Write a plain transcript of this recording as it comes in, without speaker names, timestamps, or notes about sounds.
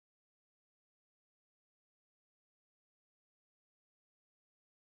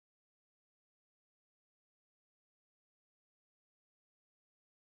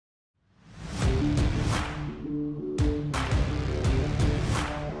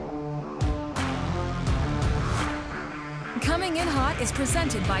Hot is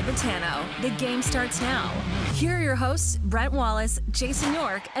presented by Botano. The game starts now. Here are your hosts, Brent Wallace, Jason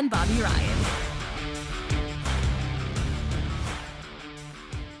York, and Bobby Ryan.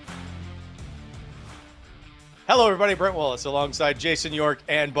 Hello, everybody. Brent Wallace alongside Jason York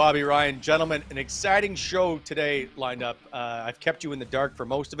and Bobby Ryan. Gentlemen, an exciting show today lined up. I've kept you in the dark for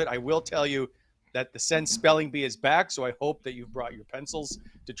most of it. I will tell you that the Sens Spelling Bee is back, so I hope that you've brought your pencils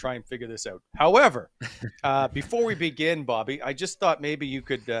to try and figure this out. However, before we begin, Bobby, I just thought maybe you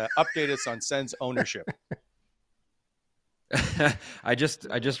could update us on Sens ownership. I just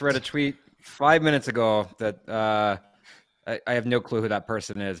read a tweet 5 minutes ago that I have no clue who that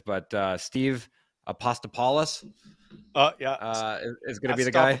person is, but Steve Apostopoulos is going to be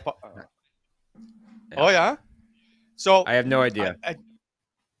the guy. Yeah. Oh, yeah? So I have no idea.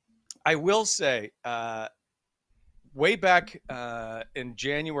 I will say, way back in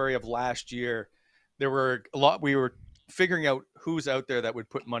January of last year, there were we were figuring out who's out there that would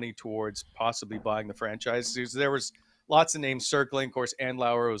put money towards possibly buying the franchise. There was lots of names circling. Of course,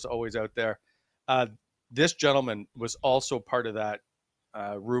 Andlauer was always out there. This gentleman was also part of that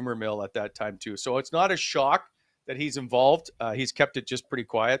rumor mill at that time too. So it's not a shock that he's involved. He's kept it just pretty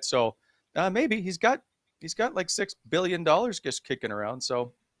quiet. So maybe he's got like $6 billion just kicking around.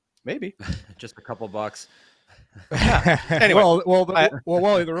 So maybe just a couple bucks. Anyway,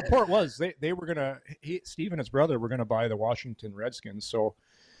 Wally, the report was they were gonna. Steve and his brother were gonna buy the Washington Redskins. So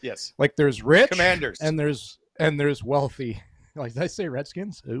yes, like there's rich Commanders and there's wealthy. Like, did I say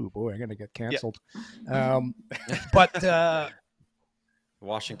Redskins? Oh boy, I'm gonna get canceled. Yeah. But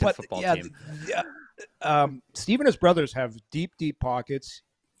Washington football team. Yeah. Steve and his brothers have deep pockets.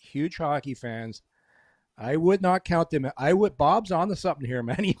 Huge hockey fans. I would not count them. Bob's on to something here,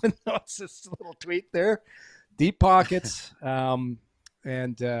 man. Even though it's this little tweet there, deep pockets. We'll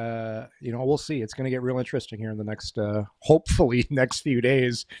see. It's going to get real interesting here in the next, hopefully next few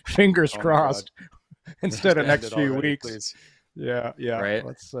days. Fingers crossed. Instead of next few weeks. Please. Yeah. Right.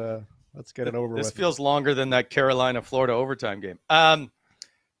 Let's get it over with. This feels longer than that Carolina-Florida overtime game.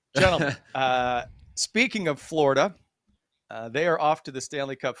 Gentlemen, speaking of Florida, they are off to the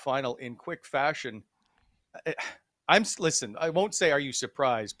Stanley Cup final in quick fashion. Listen, I won't say are you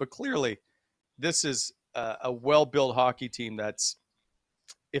surprised, but clearly this is a well-built hockey team that's,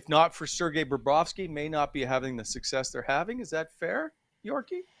 if not for Sergei Bobrovsky, may not be having the success they're having. Is that fair,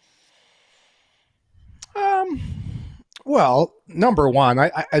 Yorkie? Well, number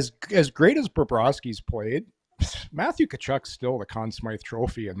one, as great as Bobrovsky's played, Matthew Tkachuk's still the Conn Smythe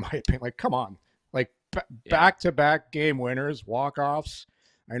Trophy, in my opinion. Like, come on. Like, back-to-back game winners, walk-offs.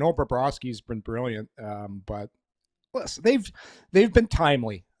 I know Bobrovsky's been brilliant, but listen, they've been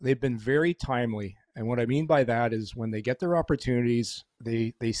timely. They've been very timely. And what I mean by that is when they get their opportunities,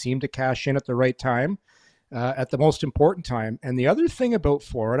 they seem to cash in at the right time, at the most important time. And the other thing about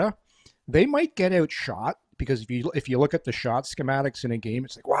Florida, they might get outshot because if you look at the shot schematics in a game,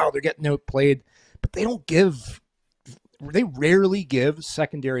 it's like, wow, they're getting outplayed. But they rarely give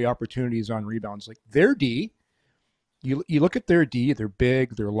secondary opportunities on rebounds. Like their D, you look at their D, they're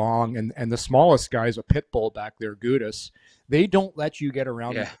big, they're long, and the smallest guy's a pit bull back there, Gudas. They don't let you get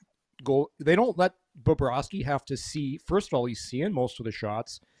around and go. They don't let Bobrovsky have to see. First of all, he's seeing most of the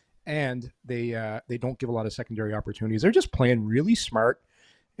shots, and they don't give a lot of secondary opportunities. They're just playing really smart.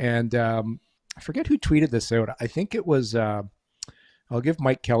 And I forget who tweeted this out. I think it was. I'll give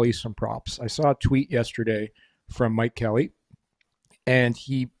Mike Kelly some props. I saw a tweet yesterday from Mike Kelly, and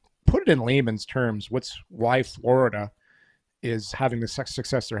he put it in layman's terms. Why Florida is having the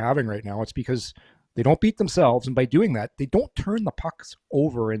success they're having right now? It's because they don't beat themselves, and by doing that, they don't turn the pucks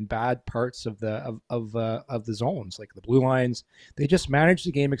over in bad parts of the zones, like the blue lines. They just manage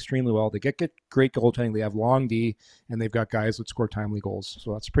the game extremely well. They get great goaltending. They have long D, and they've got guys that score timely goals.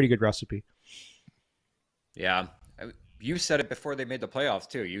 So that's a pretty good recipe. Yeah. You said it before they made the playoffs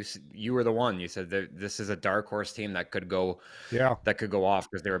too. You were the one. You said that this is a dark horse team that could go, that could go off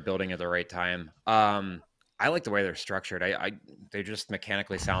because they were building at the right time. I like the way they're structured. They just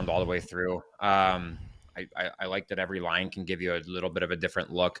mechanically sound all the way through. I like that every line can give you a little bit of a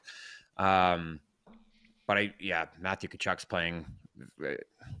different look. Matthew Tkachuk's playing.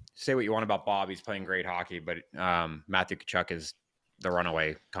 Say what you want about Bob, he's playing great hockey, but Matthew Tkachuk is the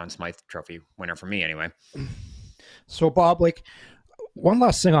runaway Conn Smythe Trophy winner for me, anyway. So, Bob, like, one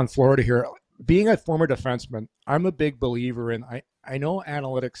last thing on Florida here. Being a former defenseman, I'm a big believer in, I know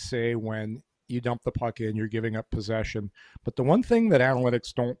analytics say when you dump the puck in, you're giving up possession. But the one thing that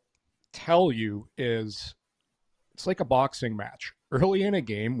analytics don't tell you is it's like a boxing match. early in a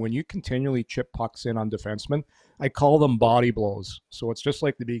game, when you continually chip pucks in on defensemen, I call them body blows. So it's just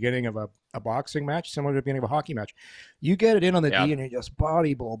like the beginning of a boxing match, similar to the beginning of a hockey match. You get it in on the D and you just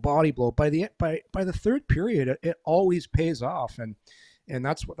body blow. By the third period, it always pays off. And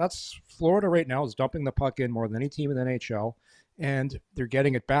that's Florida right now is dumping the puck in more than any team in the NHL, and they're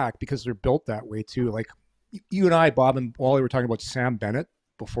getting it back because they're built that way too. Like you and I, Bob and Wally, were talking about Sam Bennett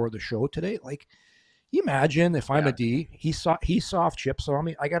before the show today. Like, you imagine if I'm a D, he soft chips on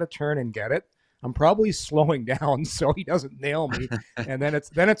me, I got to turn and get it. I'm probably slowing down so he doesn't nail me, and then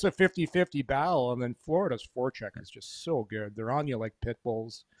it's a 50-50 battle. And then Florida's forecheck is just so good; they're on you like pit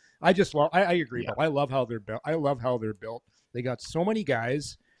bulls. I agree, but I love how they're built. They got so many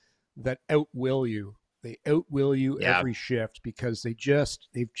guys that outwill you. They outwill you every shift because they've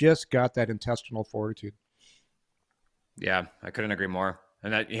just got that intestinal fortitude. Yeah, I couldn't agree more.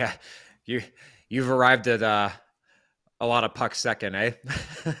 And that, you've arrived at a lot of pucks second, eh?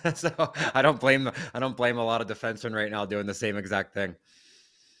 So I don't blame a lot of defensemen right now doing the same exact thing.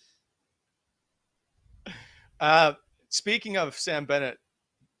 Speaking of Sam Bennett,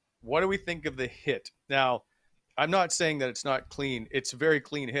 what do we think of the hit? Now, I'm not saying that it's not clean. It's a very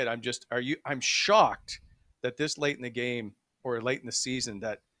clean hit. I'm shocked that this late in the game or late in the season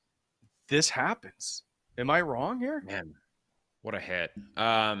that this happens. Am I wrong here? Man, what a hit.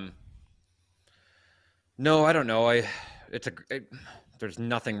 No, I don't know. There's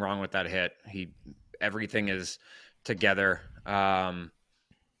nothing wrong with that hit. Everything is together. And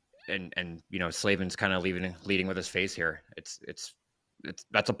Slavin's kind of leading with his face here.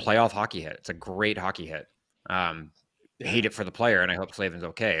 That's a playoff hockey hit. It's a great hockey hit. Hate it for the player, and I hope Slavin's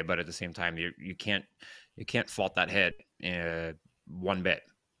okay. But at the same time, you can't fault that hit one bit.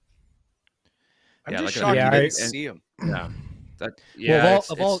 I'm just shocked you didn't see him. Yeah, it's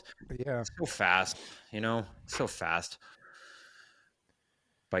so fast. So fast.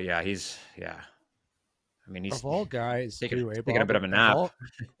 But he's of all guys taking a bit of a nap.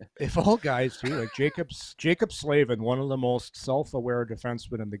 If all guys too, like Jakob Slavin, one of the most self-aware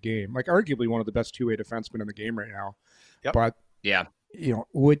defensemen in the game, like arguably one of the best two-way defensemen in the game right now. Yep. But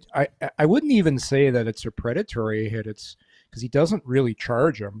I wouldn't even say that it's a predatory hit. It's because he doesn't really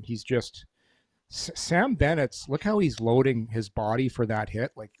charge him. He's just Sam Bennett's. Look how he's loading his body for that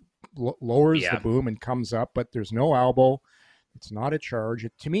hit. Like lowers the boom and comes up, but there's no elbow. It's not a charge.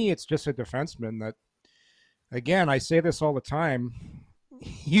 To me, it's just a defenseman that. Again, I say this all the time.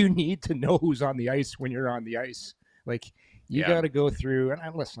 You need to know who's on the ice when you're on the ice. Like you got to go through.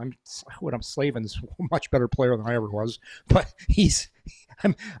 And listen, I'm Slavin's a much better player than I ever was, but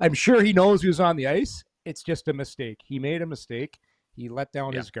I'm sure he knows who's on the ice. It's just a mistake. He made a mistake. He let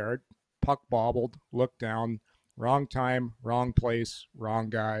down his guard. Puck bobbled. Looked down. Wrong time. Wrong place. Wrong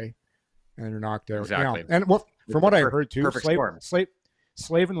guy. And you're knocked out. Exactly. And from what I heard too, perfect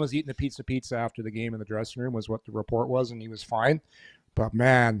Slavin was eating a pizza after the game in the dressing room was what the report was, and he was fine. But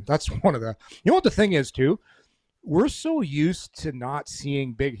man, that's one of the. You know what the thing is too? We're so used to not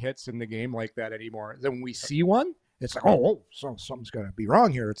seeing big hits in the game like that anymore. Then when we see one, it's like, something's got to be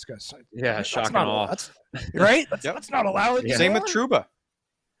wrong here. It's got shock and awe. Right? That's not allowed. Yeah. Same with Trouba.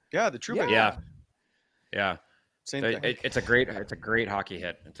 Yeah, the Trouba. Yeah. Same thing. It's a great hockey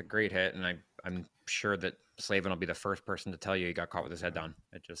hit. It's a great hit, and I'm sure that Slavin will be the first person to tell you he got caught with his head down.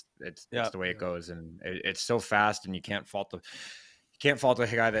 It's the way it goes, and it's so fast, and you can't fault the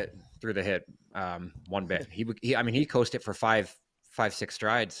guy that threw the hit one bit. He coasted for five, 6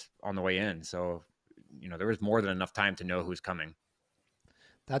 strides on the way in, so there was more than enough time to know who's coming.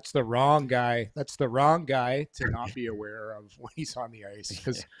 That's the wrong guy. That's the wrong guy to not be aware of when he's on the ice,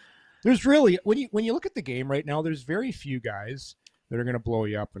 because there's really when you look at the game right now, there's very few guys that are going to blow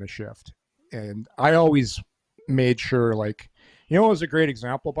you up in a shift. And I always made sure, it was a great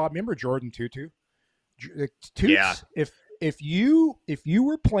example, Bob. Remember Jordan Tutu? Yeah. If you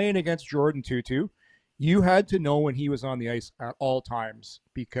were playing against Jordan Tutu, you had to know when he was on the ice at all times,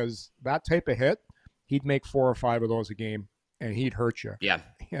 because that type of hit, he'd make 4 or 5 of those a game, and he'd hurt you. Yeah.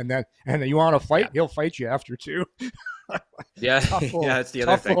 And then you want to fight, he'll fight you after too. It's the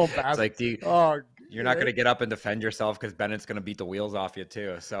other thing. It's like you're not going to get up and defend yourself because Bennett's going to beat the wheels off you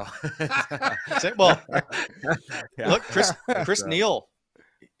too. So, look, Chris Neal,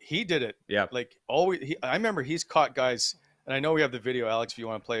 he did it. Yeah, I remember he's caught guys, and I know we have the video, Alex, if you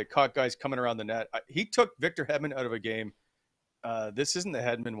want to play it. Caught guys coming around the net. He took Victor Hedman out of a game. This isn't the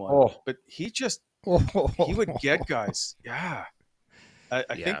Hedman one, but he would get guys. Yeah.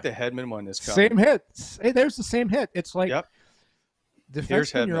 I think the Hedman one is coming. Same hit. Hey, there's the same hit. It's like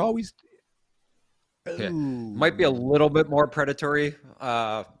defenseman. You're always Yeah. Might be a little bit more predatory.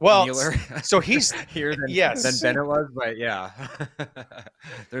 Nealer, so he's here than Bennett was, but yeah,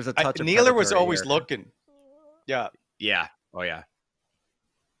 there's a touch. Nealer was always here. looking. Yeah. Yeah. Oh yeah.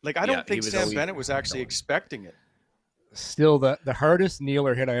 Like I don't think Sam Bennett was actually expecting it. Still, the hardest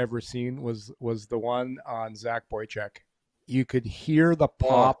Nealer hit I ever seen was the one on Zach Boychuk. You could hear the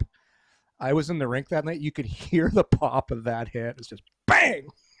pop. I was in the rink that night. You could hear the pop of that hit. It's just bang.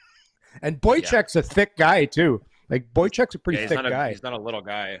 And Boychuk's a thick guy too. Like Boychuk's a pretty thick guy. He's not a little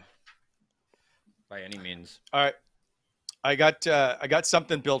guy by any means. All right, I got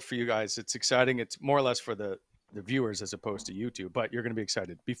something built for you guys. It's exciting. It's more or less for the viewers as opposed to YouTube, but you're going to be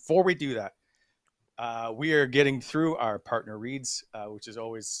excited. Before we do that, we are getting through our partner reads, which is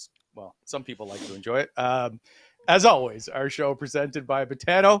always, well, some people like to enjoy it. As always, our show presented by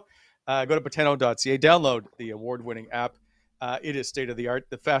Betano. Go to betano.ca, download the award-winning app. It is state-of-the-art,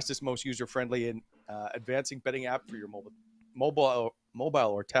 the fastest, most user-friendly and advancing betting app for your mobile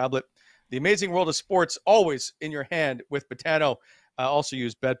or tablet. The amazing world of sports always in your hand with Betano. Also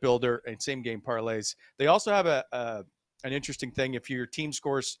use Bet Builder and same-game parlays. They also have an interesting thing. If your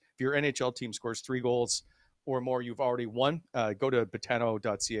NHL team scores 3 goals or more, you've already won. Go to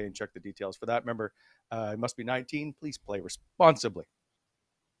betano.ca and check the details for that. Remember, it must be 19. Please play responsibly.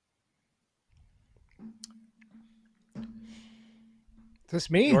 Is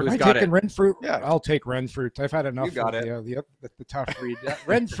this me? Am I taking Renfrew? Yeah, I'll take Renfrew. I've had enough of the tough read.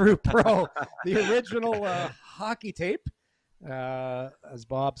 Renfrew Pro, the original hockey tape. As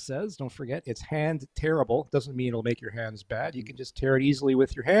Bob says, don't forget, it's hand tearable. Doesn't mean it'll make your hands bad. You can just tear it easily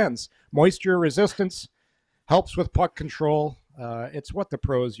with your hands. Moisture resistance, helps with puck control. It's what the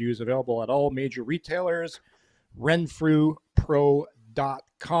pros use. Available at all major retailers.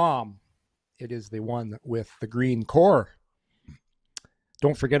 RenfrewPro.com. It is the one with the green core.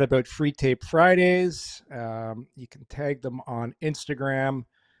 Don't forget about Free Tape Fridays. You can tag them on Instagram.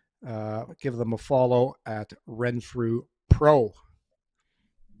 Give them a follow at Renfrew Pro.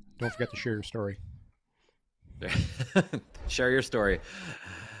 Don't forget to share your story. Share your story.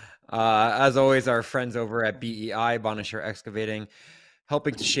 As always, our friends over at BEI, Bonisher Excavating,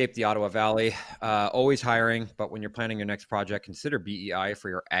 helping to shape the Ottawa Valley. Always hiring, but when you're planning your next project, consider BEI for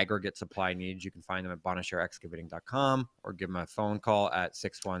your aggregate supply needs. You can find them at bonisherexcavating.com or give them a phone call at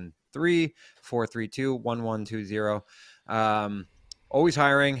 613-432-1120. Always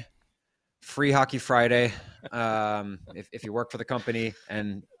hiring. Free Hockey Friday. If you work for the company,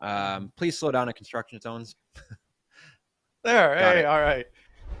 and please slow down at construction zones. There. Hey, all right.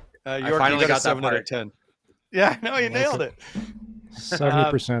 Yorkie finally got a 7 out of 10. Yeah, no, you nailed it.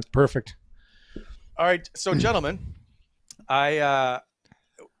 70%. Perfect. All right. So, gentlemen,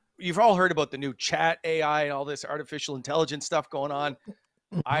 you've all heard about the new chat AI and all this artificial intelligence stuff going on.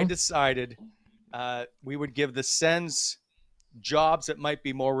 I decided we would give the Sens jobs that might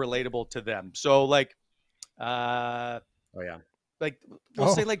be more relatable to them. So, like, we'll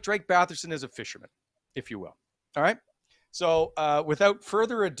say like Drake Batherson is a fisherman, if you will. All right. So, without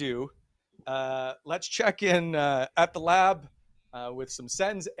further ado, let's check in at the lab with some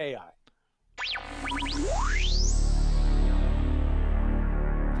Sens AI.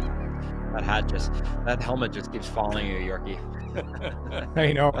 That helmet just keeps following you, Yorkie.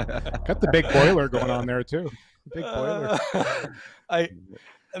 I know. Got the big boiler going on there too. Big boiler.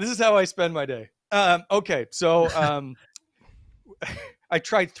 This is how I spend my day. Okay, so I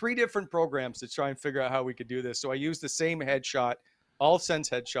tried 3 different programs to try and figure out how we could do this. So I used the same headshot, all Sens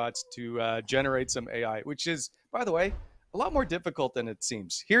headshots, to generate some AI, which is, by the way, a lot more difficult than it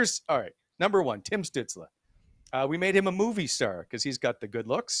seems. All right. Number 1, Tim Stützle. We made him a movie star because he's got the good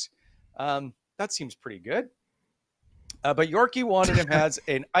looks. That seems pretty good. But Yorkie wanted him as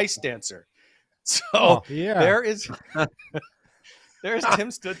an ice dancer. So there's Tim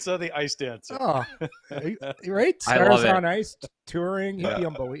Stützle, the ice dancer. Oh, right? Stars on Ice, touring.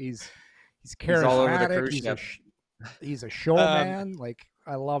 He's charismatic. All over the cruise ship. He's a showman. Like,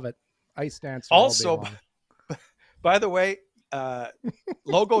 I love it. Ice dancer. Also, by the way,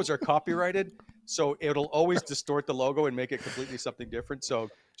 logos are copyrighted, so it'll always distort the logo and make it completely something different. So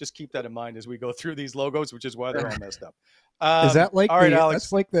just keep that in mind as we go through these logos, which is why they're all messed up. Is that like all right, Alex?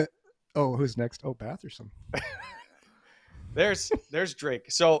 That's like the. Oh, who's next? Oh, Batherson. There's Drake.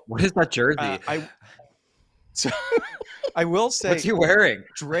 So what is that jersey? I will say, what's he wearing?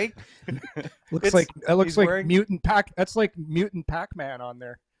 Drake looks like Mutant Pac. That's like Mutant Pac-Man on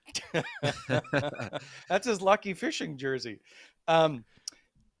there. That's his lucky fishing jersey.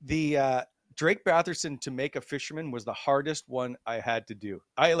 The Drake Batherson to make a fisherman was the hardest one I had to do.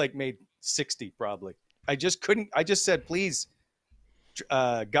 I made 60 probably. I just couldn't. I just said, please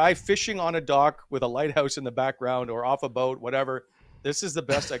guy fishing on a dock with a lighthouse in the background or off a boat, whatever. This is the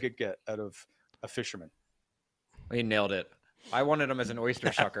best I could get out of a fisherman. He nailed it. I wanted him as an oyster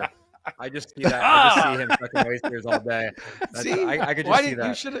shucker. I just see that. I just see him shucking oysters all day. See, I could just see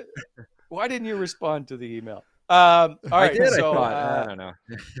that. Why didn't you respond to the email? All right, I did. So, I don't know.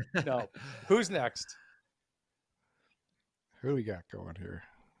 No. Who's next? Who we got going here?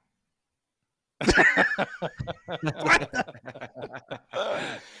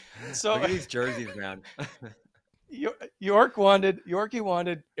 So look at these jerseys, man. Yorkie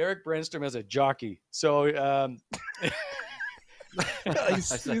wanted Eric Brannstrom as a jockey. So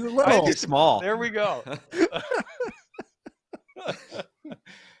he's a little too small. There we go.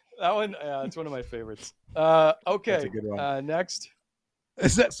 That one, it's one of my favorites. Okay, that's a good one. Next.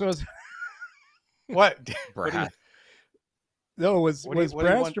 Is that so? What? No, was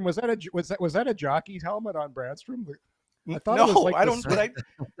Brannstrom? Was that a jockey's helmet on Brannstrom? I thought no, it was like I don't.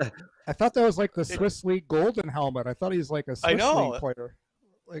 I thought that was like the Swiss League Golden helmet. I thought he's like a Swiss League player.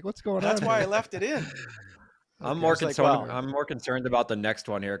 Like, what's going on? That's why I left it in. I'm more concerned. I'm more concerned about the next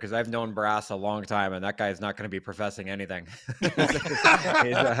one here because I've known Brass a long time, and that guy's not going to be professing anything.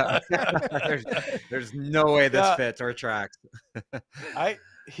 There's no way this fits or tracks.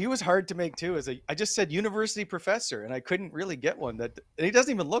 He was hard to make too. I just said university professor, and I couldn't really get one and he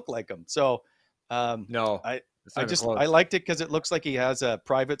doesn't even look like him. So no, I liked it because it looks like he has a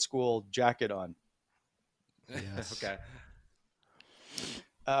private school jacket on. Yes. Okay.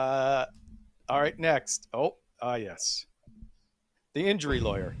 All right, next. Yes. The injury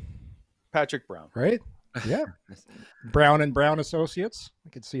lawyer, Patrick Brown. Right? Yeah. Brown and Brown Associates. I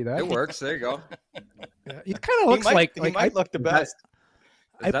can see that. It works. There you go. Yeah, he kind of looks like he might look the best.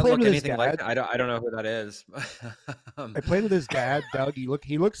 Does that look anything like that? I don't know who that is. I played with his dad, Doug.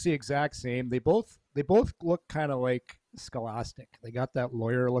 He looks the exact same. They both look kind of like Scholastic. They got that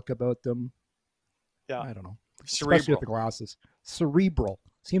lawyer look about them. Yeah. I don't know. Cerebral. Especially with the glasses. Cerebral.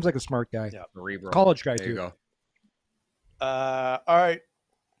 Seems like a smart guy. Yeah. Cerebral. College guy there too. You go. All right.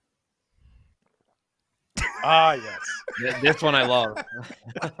 Yes. This one I love.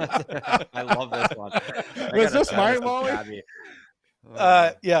 I love this one. Was this mine, Wally?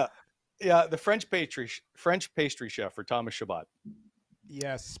 Yeah. The French pastry chef for Thomas Chabot.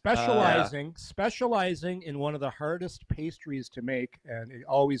 Yes, specializing in one of the hardest pastries to make, and it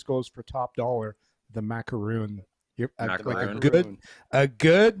always goes for top dollar. The macaroon. A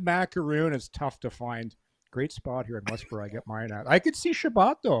good macaroon is tough to find. Great spot here in Westboro. I get mine at. I could see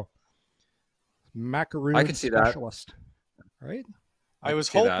Chabot though. Macaroon I could see specialist. That. Right? I was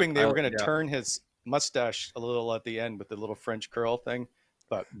hoping they were going to turn his mustache a little at the end with the little French curl thing,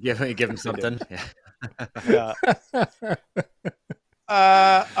 but give him something. Yeah.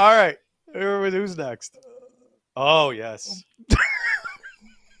 All right. Who's next? Oh yes.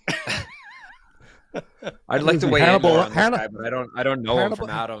 I'd like to weigh in more on this guy, but I don't know him from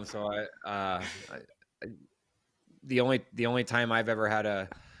Adam. So the only time I've ever had a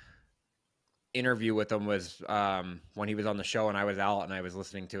interview with him was when he was on the show and I was out and I was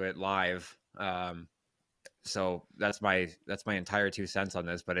listening to it live. So that's my entire 2 cents on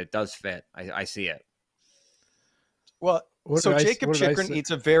this, but it does fit. I see it. Well, Jakob Chychrun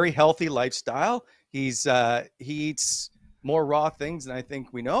eats a very healthy lifestyle. He eats more raw things than I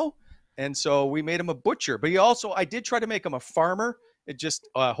think we know. And so we made him a butcher, but I did try to make him a farmer. It just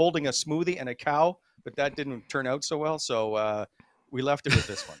holding a smoothie and a cow, but that didn't turn out so well. So we left it with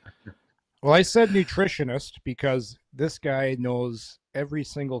this one. Well, I said nutritionist because this guy knows every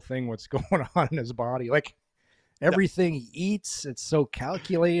single thing what's going on in his body. Like everything he eats, it's so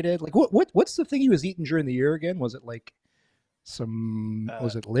calculated. Like what's the thing he was eating during the year again? Was it like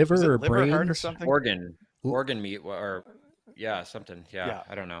was it liver or brains? Heart or something? Organ meat or something. Yeah,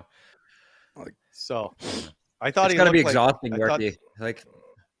 I don't know. So I thought it's got to be exhausting, Yorkie. Like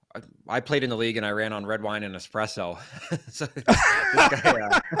I played in the league and I ran on red wine and espresso. So this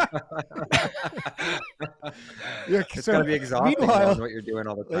guy, it's got to be exhausting knowing what you're doing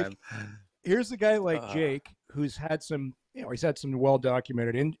all the time. Here's a guy like Jake who's had some, he's had some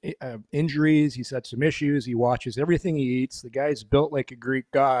well-documented injuries. He's had some issues. He watches everything he eats. The guy's built like a Greek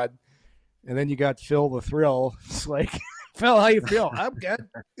god. And then you got Phil the Thrill. It's like, Phil, how you feel? I'm good.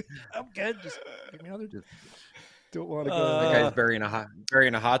 Just give me another. Don't want to go. That guy's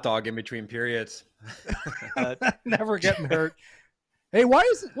burying a hot dog in between periods. Never getting hurt. Hey,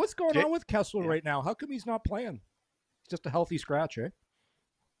 what's going on with Kessler right now? How come he's not playing? Just a healthy scratch, eh?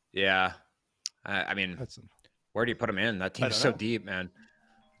 Yeah. I mean, where do you put him in? That team's so deep, man.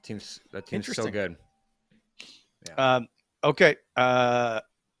 That team's so good. Yeah. Okay.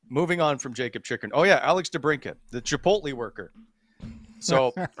 Moving on from Jakob Chychrun. Oh, yeah, Alex DeBrincat, the Chipotle worker.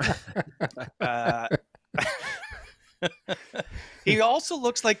 So he also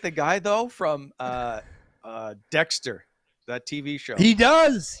looks like the guy though from Dexter, that TV show. He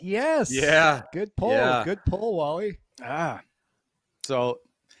does. Yes. Yeah. Good pull. Yeah. Good pull, Wally. So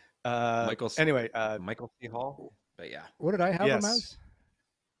anyway, Michael C. Hall. But yeah. What did I have him as?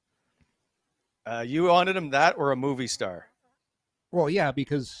 You wanted him that or a movie star? Well, yeah,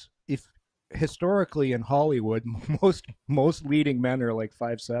 because if historically in Hollywood, most leading men are like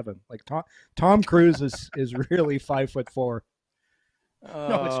 5'7". Like Tom Cruise is really 5'4".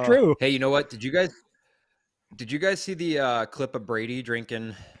 No, it's true. Hey, you know what? Did you guys see the clip of Brady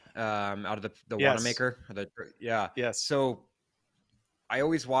drinking out of the Wanamaker? Yes. So I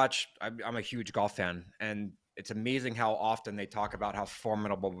always watch. I'm a huge golf fan, and it's amazing how often they talk about how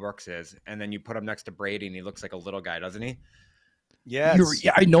formidable Brooks is, and then you put him next to Brady, and he looks like a little guy, doesn't he? Yes.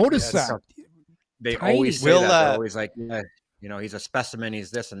 I noticed that. They always say that. They're always like, yeah, you know, he's a specimen,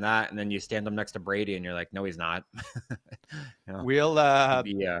 he's this and that, and then you stand him next to Brady, and you're like, no, he's not. You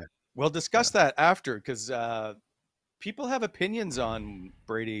know? We'll discuss that after, because people have opinions on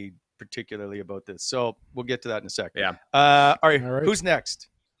Brady, particularly about this. So we'll get to that in a second. Yeah. All right. Who's next?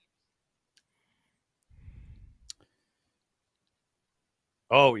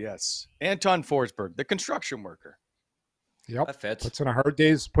 Oh, yes. Anton Forsberg, the construction worker. Yep. That fits. Puts in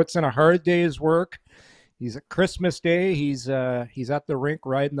a hard day's work. He's at Christmas Day. He's at the rink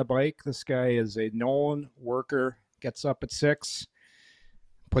riding the bike. This guy is a known worker. Gets up at 6,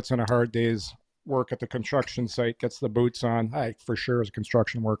 puts in a hard day's work at the construction site, gets the boots on. I for sure is a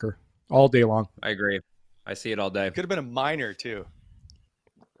construction worker all day long. I agree. I see it all day. Could have been a miner too.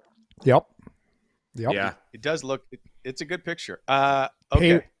 Yep. Yeah. It does look. It's a good picture.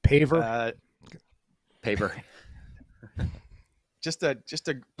 Okay. Paver. Paper. Just a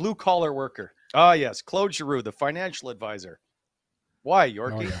blue collar worker. Ah, yes. Claude Giroux, the financial advisor. Why,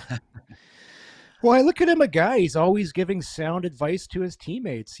 Yorkie? Oh, yeah. Well, I look at him, a guy. He's always giving sound advice to his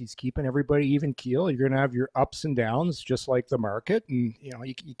teammates. He's keeping everybody even keel. You're going to have your ups and downs, just like the market, and you know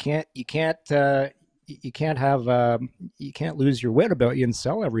you can't lose your wit about you and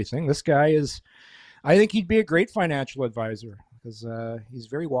sell everything. This guy is. I think he'd be a great financial advisor because he's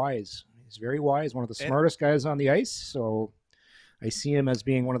very wise. He's very wise, one of the smartest guys on the ice. So I see him as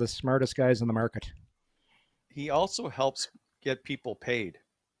being one of the smartest guys in the market. He also helps get people paid.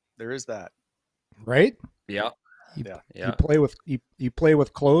 There is that. Right? Yeah. You play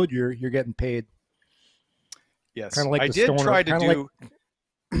with Claude, you're getting paid. Yes. Kind of like I the did stoner, try to do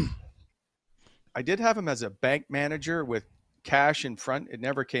I did have him as a bank manager with cash in front. It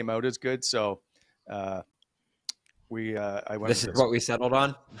never came out as good, so I went. This is what we settled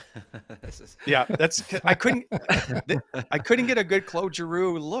on. Yeah, that's. I couldn't get a good Claude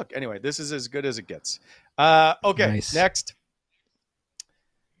Giroux look. Anyway, this is as good as it gets. Okay, nice. Next.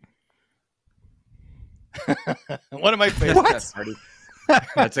 One of my favorites.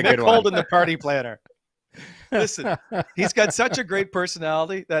 That's a good one. Nick Holden, the party planner. Listen, he's got such a great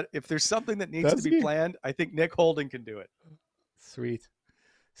personality that if there's something that needs to be planned, I think Nick Holden can do it. Sweet.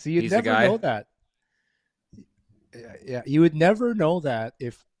 See, you'd never know that. Yeah, you would never know that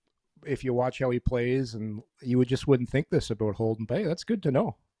if you watch how he plays, and you wouldn't think this about Holden. But hey, that's good to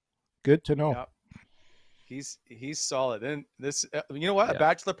know. Good to know. Yeah. He's solid. And this, you know what? Yeah. A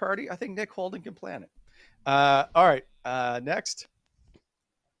bachelor party. I think Nick Holden can plan it. All right. Next.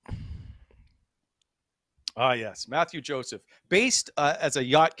 Yes, Matthew Joseph, based as a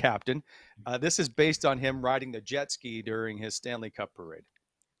yacht captain. This is based on him riding the jet ski during his Stanley Cup parade.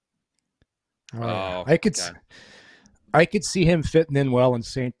 Oh, I could see him fitting in well in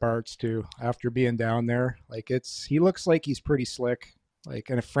St. Bart's too. After being down there, he looks like he's pretty slick.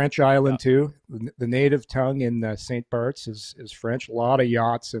 Like in a French island too. The native tongue in St. Bart's is French. A lot of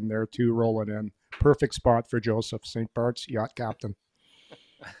yachts in there too, rolling in. Perfect spot for Joseph, St. Bart's yacht captain.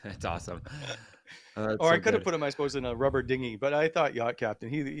 That's awesome. Or I could have put him, I suppose, in a rubber dinghy, but I thought yacht captain.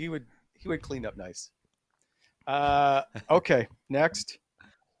 He would clean up nice. Okay, next.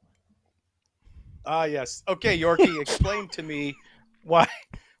 Yes. Okay, Yorkie, explain to me why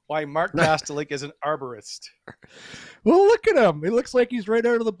Mark Kastelic is an arborist. Well, look at him. He looks like he's right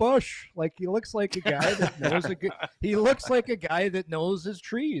out of the bush. Like he looks like a guy that knows he looks like a guy that knows his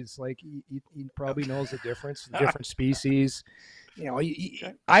trees. Like he probably knows the difference, different species. You know,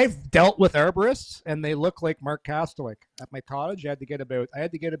 I've dealt with arborists, and they look like Mark Kastelic. At my cottage, I had to get about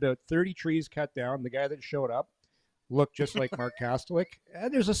 30 trees cut down. The guy that showed up looked just like Mark Kastelic.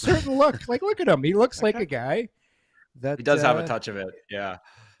 And there's a certain look. Like, look at him. He looks like a guy that he does have a touch of it. Yeah.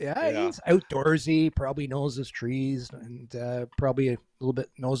 Yeah, he's outdoorsy. Probably knows his trees, and probably a little bit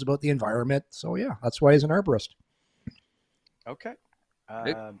knows about the environment. So yeah, that's why he's an arborist. Okay.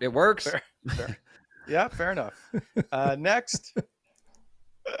 It works. Fair. Yeah, fair enough. Next.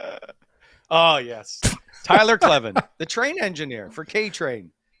 Oh, yes. Tyler Clevin, the train engineer for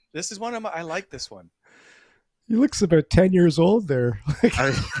K-Train. This is one of my, I like this one. He looks about 10 years old there.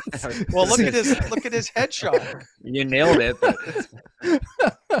 Well, look at his headshot. You nailed it.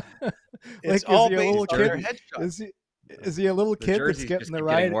 It's all based on their headshot. Is he a little kid that's getting the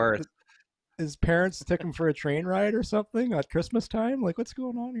ride? His parents took him for a train ride or something at Christmas time? Like, what's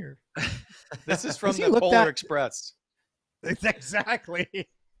going on here? This is from the Polar Express. Exactly.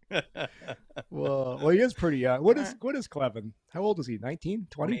 Well, he is pretty young. What is Clevin? How old is he? 19,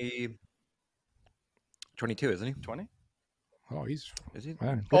 20? 22, isn't he? 20? Oh, is he?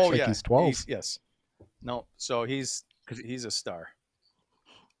 Man, He's 12. Yes. No, so he's a star.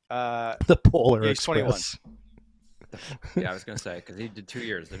 The Polar Express. 21. Yeah, I was going to say, because he did 2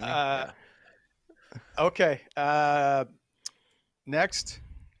 years, didn't he? Yeah. Okay. Next.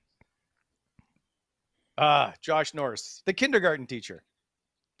 Josh Norris, the kindergarten teacher.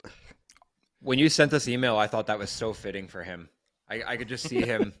 When you sent this email, I thought that was so fitting for him. I could just see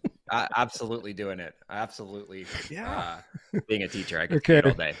him absolutely doing it. Absolutely. Yeah. Being a teacher. I could see it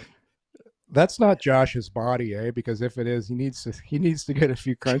all day. That's not Josh's body, eh? Because if it is, he needs to get a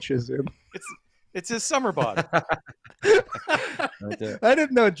few crunches in. It's his summer bod. I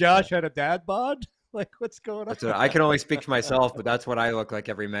didn't know Josh had a dad bod. Like, what's going on? I can only speak for myself, but that's what I look like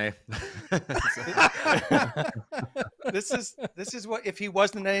every May. This is what, if he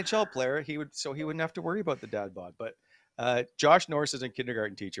wasn't an NHL player, he wouldn't have to worry about the dad bod. But Josh Norris as a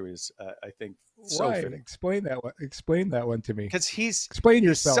kindergarten teacher is, I think, so fitting. Explain that one to me. Because he's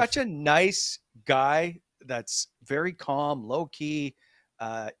yourself. Such a nice guy that's very calm, low key,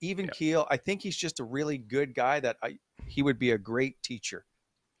 even keel. I think he's just a really good guy that he would be a great teacher.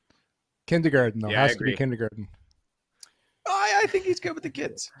 Kindergarten, though. Has to be kindergarten. I think he's good with the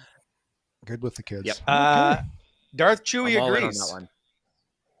kids. Good with the kids. Yep. Okay. Darth Chewy agrees. On that one.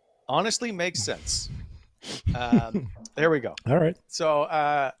 Honestly, makes sense. There we go. All right.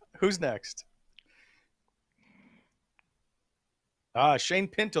 So who's next? Shane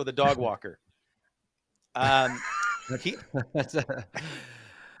Pinto, the dog walker.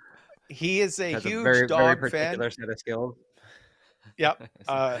 He is a huge dog fan. Set of skills. Yep.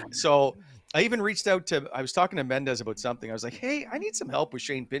 So I even reached out I was talking to Mendez about something. I was like, hey, I need some help with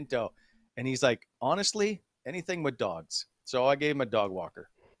Shane Pinto. And he's like, honestly, anything with dogs. So I gave him a dog walker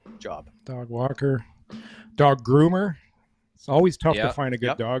job. Dog walker. Dog groomer. It's always tough to find a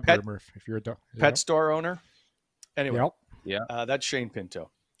good dog groomer if you're a dog. Pet store owner. Anyway. Yep. Yeah. That's Shane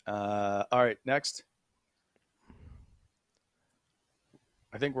Pinto. All right, next.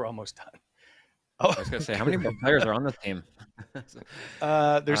 I think we're almost done. I was going to say, how many more players are on this team?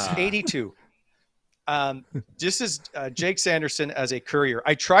 There's 82. This is Jake Sanderson as a courier.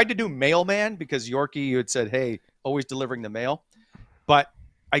 I tried to do mailman because Yorkie, you had said, hey, always delivering the mail. But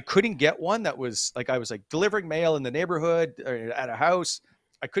I couldn't get one that was like, I was like delivering mail in the neighborhood or at a house.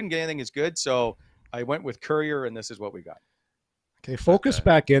 I couldn't get anything as good. So I went with courier, and this is what we got. Okay, focus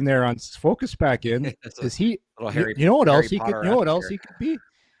back in. Is he? You know what else he could? You know what else he could be?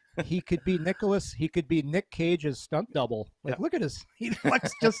 He could be Nicholas. He could be Nick Cage's stunt double. Like, look at his. He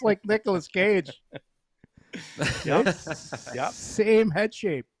looks just like Nicolas Cage. Yep. Same head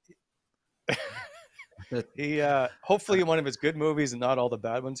shape. He hopefully in one of his good movies and not all the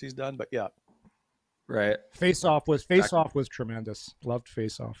bad ones he's done. But yeah. Right. Face Off was tremendous. Loved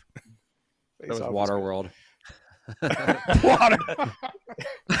Face Off. That was Waterworld.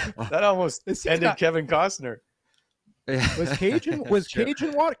 That almost ended Kevin Costner. Was Cage in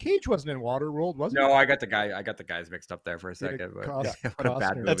Water? Cage wasn't in Waterworld, was he? No, I got the guys mixed up there for a second. But what a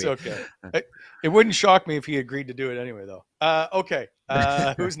bad movie. That's okay. It wouldn't shock me if he agreed to do it anyway, though. Okay,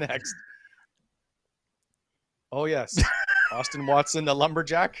 who's next? Oh yes, Austin Watson, the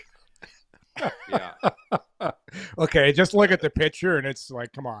lumberjack. Yeah. Okay, just look at the picture, and it's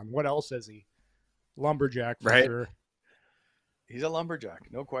like, come on, what else is he? Lumberjack for sure. He's a lumberjack,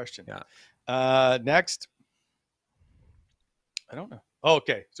 no question. Yeah. Next. I don't know.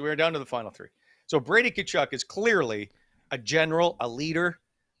 Okay, so we're down to the final three. So Brady Tkachuk is clearly a general, a leader.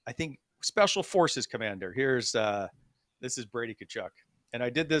 I think special forces commander. This is Brady Tkachuk. And I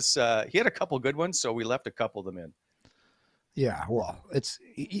did this. He had a couple good ones, so we left a couple of them in. Yeah, well,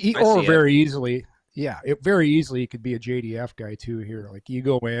 very easily. Yeah, very easily could be a JDF guy too here. Like you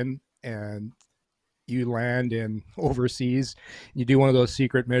go in and you land in overseas, you do one of those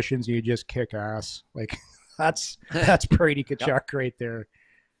secret missions, and you just kick ass. Like that's Brady Tkachuk right there.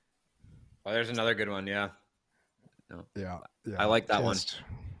 Oh, there's another good one. Yeah. No. Yeah. I like that one.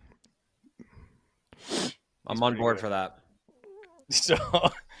 I'm on board for that. So,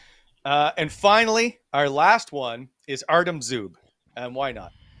 and finally, our last one is Artem Zub. And why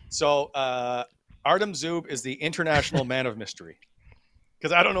not? So, Artem Zub is the international man of mystery.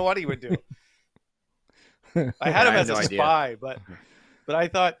 Because I don't know what he would do. I had him as a spy, but I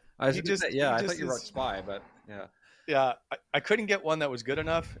thought I thought you wrote spy, but yeah. Yeah, I couldn't get one that was good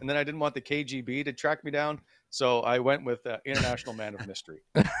enough, and then I didn't want the KGB to track me down, so I went with international man of mystery.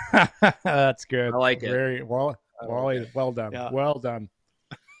 That's good. I like it. Very well, Wally. Well done. Yeah. Well done.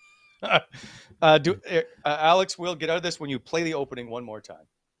 Alex, we'll get out of this when you play the opening one more time.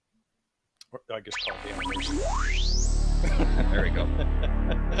 Or, I guess call it the animation. There we go.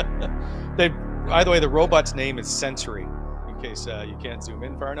 By the way, the robot's name is Sensory, in case you can't zoom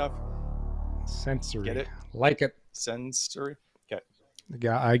in far enough. Sensory. Get it? Like it. Sensory. Okay.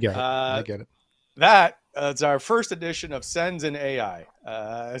 Yeah, I get it. I get it. That's our first edition of Sens and AI.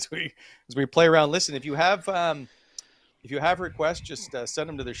 As we play around. Listen, if you have requests, just send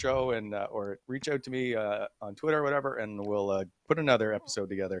them to the show and or reach out to me on Twitter or whatever, and we'll put another episode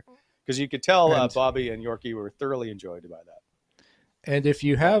together. Because you could tell Bobby and Yorkie were thoroughly enjoyed by that. And if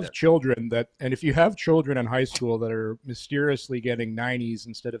you have children in high school that are mysteriously getting 90s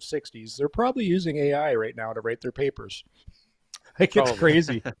instead of 60s, they're probably using AI right now to write their papers. Like, it's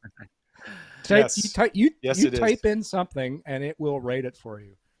crazy. Yes. You type in something and it will write it for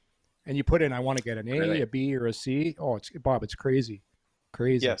you. And you put in, I want to get an A, a B, or a C. Oh, it's crazy.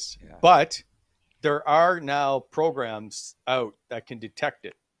 Crazy. Yes. Yeah. But there are now programs out that can detect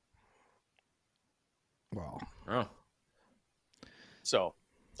it. Wow. Oh. So,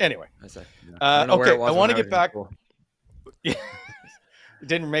 anyway, okay. I want to get back.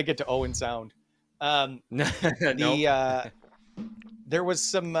 Didn't make it to Owen Sound. There was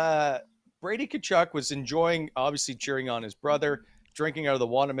some Brady Tkachuk was enjoying, obviously cheering on his brother, drinking out of the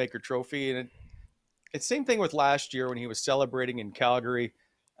Wanamaker Trophy, and it's same thing with last year when he was celebrating in Calgary,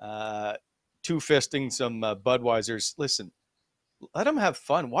 two-fisting some Budweisers. Listen, let him have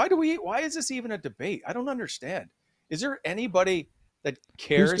fun. Why is this even a debate? I don't understand. Is there anybody that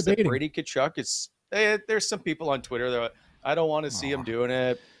cares that Brady Tkachuk is? There's some people on Twitter that I don't want to see him doing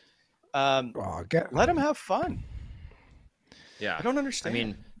it. Let him have fun. Yeah, I don't understand. I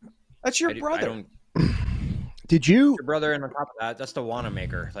mean, that's your brother. Your brother, and on top of that, that's the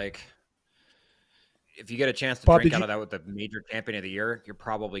Wanamaker. Like, if you get a chance to drink out of that with the major champion of the year, you're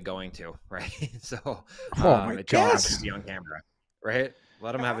probably going to, right? So, it just has to be on camera, right?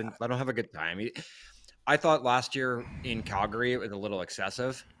 Let him have a good time. I thought last year in Calgary it was a little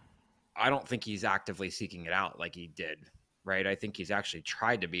excessive. I don't think he's actively seeking it out like he did, right? I think he's actually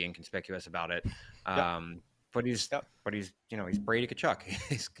tried to be inconspicuous about it. But he's he's Brady Tkachuk.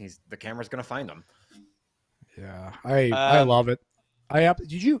 He's the camera's going to find him. Yeah, I love it.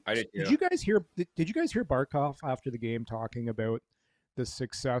 Did you guys hear Barkov after the game talking about the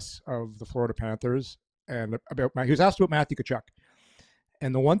success of the Florida Panthers and he was asked about Matthew Tkachuk,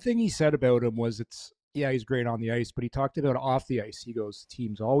 and the one thing he said about him was he's great on the ice, but he talked about off the ice. He goes, the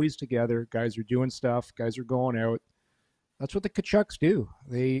team's always together. Guys are doing stuff. Guys are going out. That's what the Tkachuks do.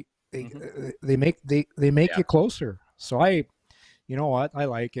 They make you closer. So you know what? I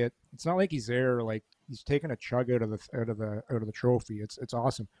like it. It's not like he's there like he's taking a chug out of the trophy. It's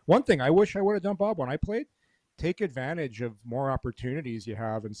awesome. One thing I wish I would have done, Bob, when I played, take advantage of more opportunities you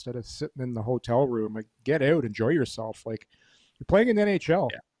have instead of sitting in the hotel room. Like, get out, enjoy yourself. Like, you're playing in the NHL.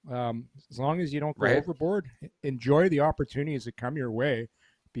 Yeah. As long as you don't go overboard, enjoy the opportunities that come your way,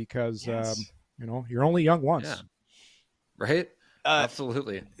 because you're only young once. Yeah. Right?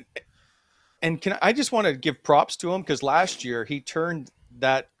 Absolutely. And I just want to give props to him, because last year he turned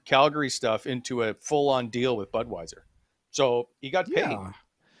that Calgary stuff into a full-on deal with Budweiser, so he got paid. Yeah.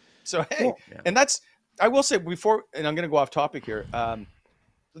 So and that's, I will say before, and I'm going to go off topic here.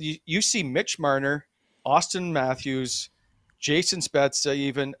 You see Mitch Marner, Austin Matthews, Jason Spezza,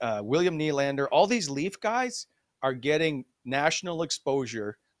 even William Nylander, all these Leaf guys are getting national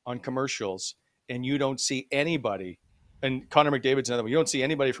exposure on commercials, and you don't see anybody, and Connor McDavid's another one, you don't see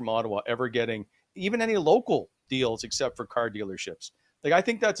anybody from Ottawa ever getting even any local deals except for car dealerships. Like, I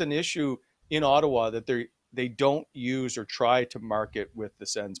think that's an issue in Ottawa, that they don't use or try to market with the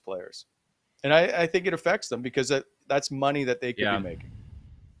Sens players. And I think it affects them, because that's money that they could be making.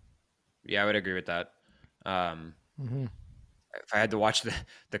 Yeah, I would agree with that. If I had to watch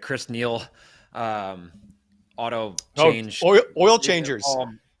the Chris Neal auto change, oil changers,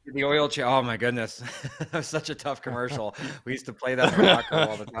 the oil change. Oh my goodness, that was such a tough commercial. We used to play that in locker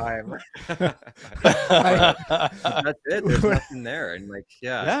all the time. That's it. There's nothing there, and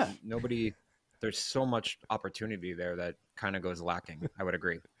nobody. There's so much opportunity there that kind of goes lacking. I would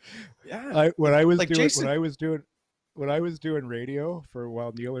agree. Yeah. When I was when I was doing radio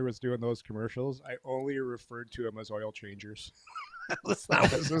while Neeler was doing those commercials, I only referred to him as oil changers.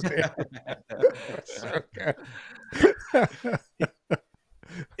 that was his name.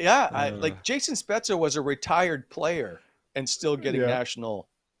 Yeah, like Jason Spezza was a retired player and still getting national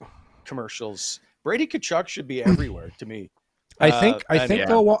commercials. Brady Tkachuk should be everywhere to me. I think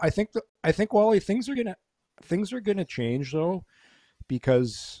Wally, things are gonna change though,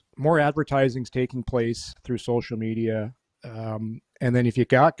 because more advertising's taking place through social media, and then if you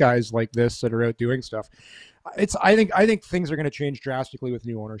got guys like this that are out doing stuff, I think things are going to change drastically with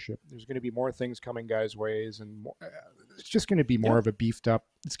new ownership. There's going to be more things coming guys' ways, and more, it's just going to be more of a beefed up.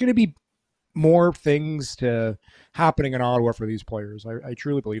 It's going to be more things happening in Ottawa for these players. I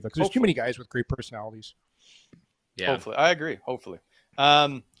truly believe that, because there's too many guys with great personalities. Yeah, hopefully, I agree. Hopefully.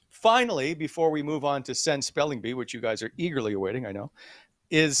 Finally, before we move on to Sens Spelling Bee, which you guys are eagerly awaiting, I know,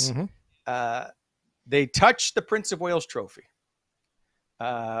 is they touched the Prince of Wales trophy.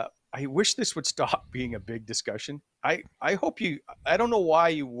 I wish this would stop being a big discussion. I hope I don't know why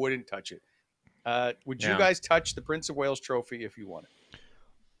you wouldn't touch it. Would you guys touch the Prince of Wales trophy if you won it?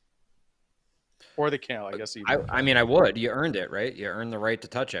 Or the Cal, I guess. I mean, I would. You earned it, right? You earned the right to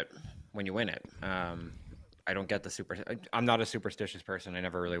touch it when you win it. I don't get I'm not a superstitious person. I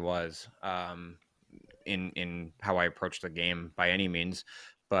never really was in how I approach the game by any means.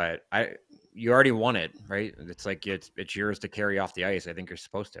 But you already won it, right? It's like it's yours to carry off the ice. I think you're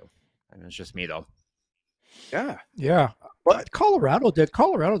supposed to. And it's just me, though. Yeah. But Colorado did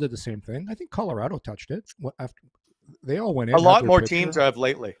the same thing. I think Colorado touched it after they all went in. A lot more teams have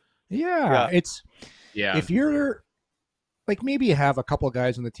lately. Yeah. If you're like, maybe you have a couple of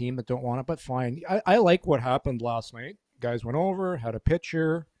guys on the team that don't want it, but fine. I like what happened last night. Guys went over, had a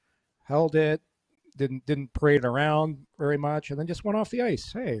pitcher, held it, didn't parade around very much, and then just went off the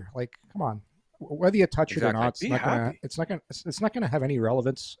ice. Hey, like, come on. Whether you touch it or not, it's not gonna have any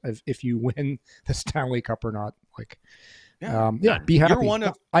relevance if you win the Stanley Cup or not. Like, be happy. You're one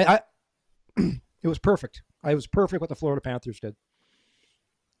of it was perfect. It was perfect what the Florida Panthers did.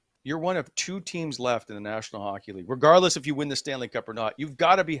 You're one of two teams left in the National Hockey League, regardless if you win the Stanley Cup or not. You've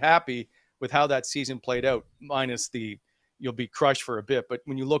got to be happy with how that season played out, minus you'll be crushed for a bit. But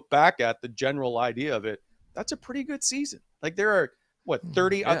when you look back at the general idea of it, that's a pretty good season. Like, there are,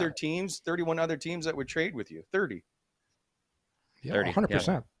 31 other teams that would trade with you? 30. Yeah, 30,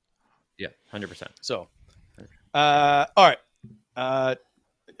 100%. Yeah, 100%. So, all right.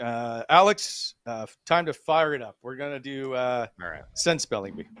 Alex, time to fire it up. We're going to do Sens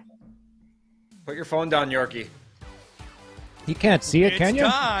Spelling Bee. Put your phone down, Yorkie. You can't see it, can you?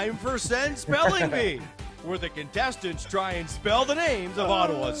 It's time for Sens Spelling Bee, where the contestants try and spell the names of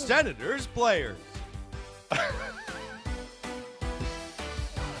Ottawa Senators players.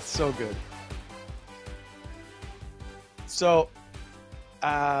 So good. So,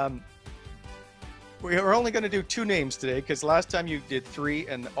 we're only going to do 2 names today, because last time you did 3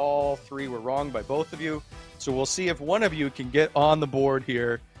 and all 3 were wrong by both of you. So we'll see if one of you can get on the board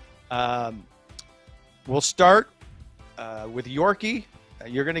here. We'll start with Yorkie.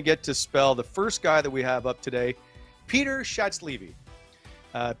 You're going to get to spell the first guy that we have up today, Peter Schatzlevy.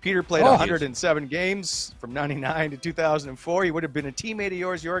 Peter played 107 games from 99 to 2004. He would have been a teammate of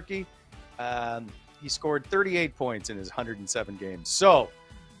yours, Yorkie. He scored 38 points in his 107 games. So,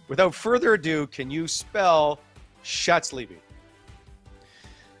 without further ado, can you spell Schatzlevy?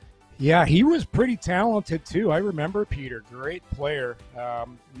 Yeah, he was pretty talented too. I remember Peter, great player.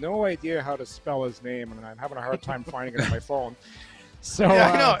 No idea how to spell his name, and I'm having a hard time finding it on my phone. So,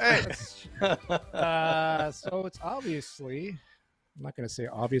 I know. Hey. So it's obviously, I'm not going to say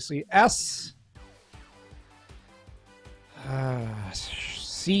obviously, S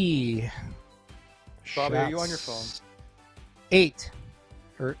C. Bobby, are you on your phone? 8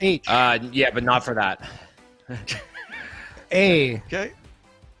 or H. Yeah, but not for that. A. Okay.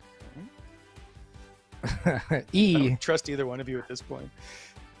 E. I don't trust either one of you at this point.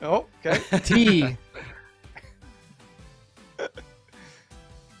 Oh, okay. T.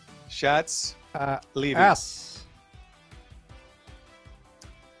 Schatz. Levy. S.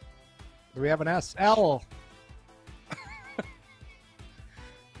 Do we have an S? L.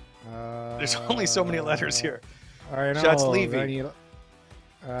 There's only so many letters here. I know. Schatz Levy.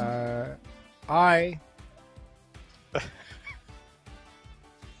 I.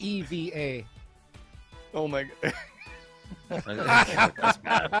 EVA. Oh my God.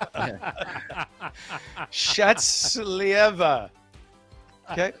 Schatzleva.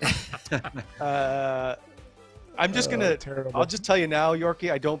 Okay. I'm just gonna. I'll just tell you now,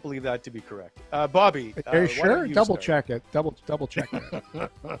 Yorkie. I don't believe that to be correct. Bobby, are you sure? Double check it. Double check it.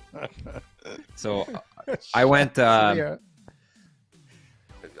 So I went. I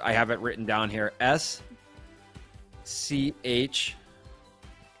have it written down here. SCHATS.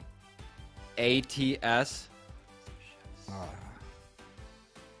 LEEVA.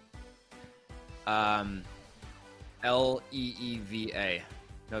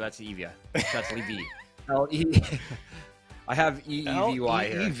 No, that's Evia. That's Levy. I have EEVY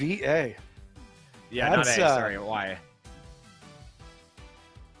here. LEEVA. Yeah, not A. Sorry, Y.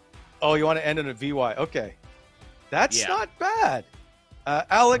 Oh, you want to end in a VY? Okay, that's not bad.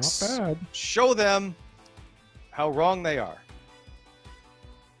 Alex, not bad. Show them how wrong they are.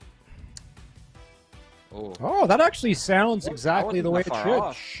 Oh, that actually sounds exactly the way it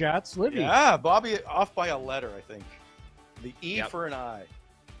should. Schatz Livy. Yeah, Bobby off by a letter, I think. The E for an I.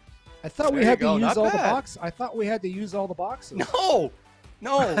 I thought we had to use all the boxes. I thought we had to use all the boxes.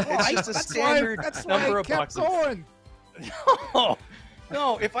 No, it's just a standard number of boxes. Going.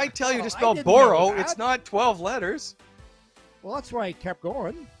 No. If I tell you to spell borrow, it's not 12 letters. Well, that's why I kept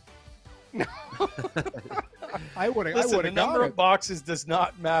going. I would have. Listen, the number of boxes does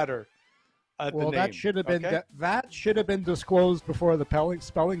not matter. Well, that should have been that should have been disclosed before the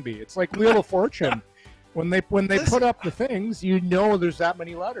spelling bee. It's like Wheel of Fortune. When they put up the things, you know there's that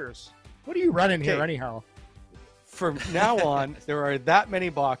many letters. What are you running here anyhow? From now on, there are that many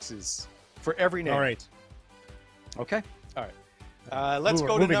boxes for every name. All right. Okay. All right. Let's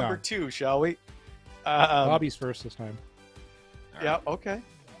go to number 2, shall we? Bobby's first this time. Yeah. Okay.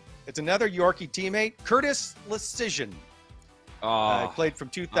 It's another Yorkie teammate, Curtis Lecision. Played from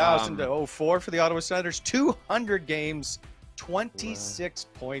 2000 to 04 for the Ottawa Senators. 200 games, 26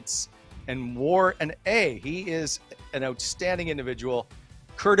 points, and wore an A. He is an outstanding individual.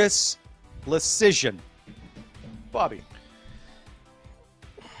 Curtis Lecision. Bobby.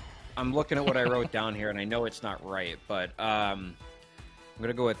 I'm looking at what I wrote down here, and I know it's not right, but I'm going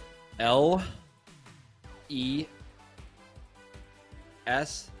to go with LESCIAN.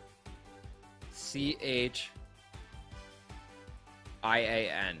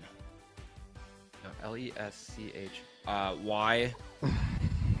 No, LESCH. Y.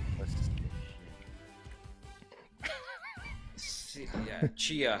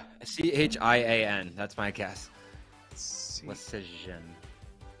 Chia. CHIAN. That's my guess. Lecision.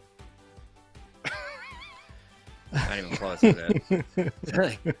 Not even close to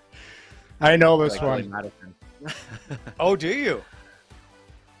it. I know this one. Oh, do you?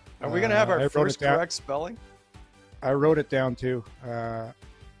 Are we going to have our first correct spelling? I wrote it down too.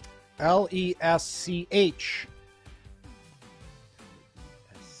 LESCH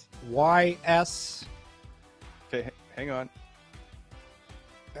YS. Okay, hang on.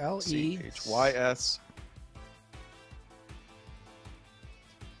 LEHYS.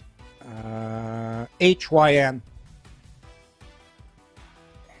 HYN.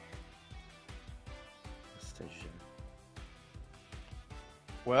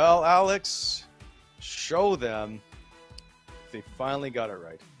 Well, Alex, show them if they finally got it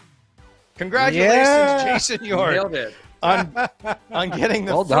right. Congratulations, Jason York, nailed it. on getting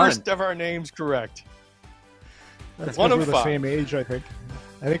the first of our names correct. That's one of we're 5. The same age, I think.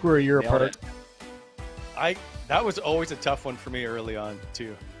 I think we're a year apart. That was always a tough one for me early on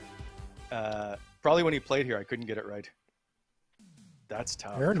too. Probably when he played here, I couldn't get it right. That's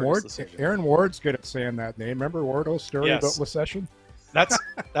tough. Aaron Ward's good at saying that name. Remember Wardo's story about Lecision?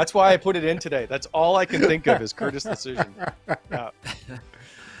 That's why I put it in today. That's all I can think of is Curtis Lecision.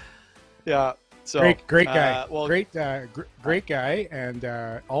 Yeah. So great guy. Great guy,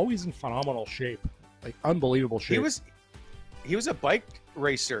 and always in phenomenal shape, like unbelievable shape. He was a bike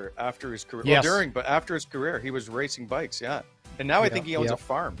racer after his career. Yes. Well, but after his career, he was racing bikes. Yeah, and now I think he owns a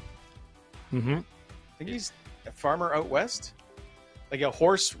farm. Mm-hmm. I think he's a farmer out west, like a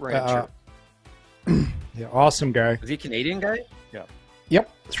horse rancher. Yeah, awesome guy. Is he a Canadian guy? Yeah.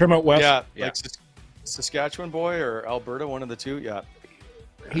 Yep, it's from out west. Yeah, like Saskatchewan boy or Alberta, one of the two. Yeah.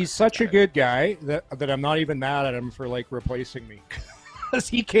 He's such a good guy that I'm not even mad at him for like replacing me. Because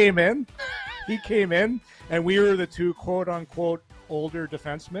he came in, and we were the two quote unquote older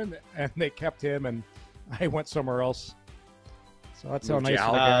defensemen, and they kept him, and I went somewhere else. So that's how nice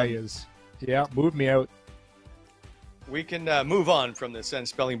the guy is. Yeah, moved me out. We can move on from the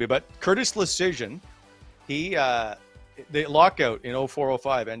Sens Spelling Bee, but Curtis Lecision, the lockout in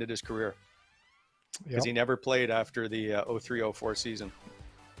 04-05 ended his career because he never played after the 03-04 season.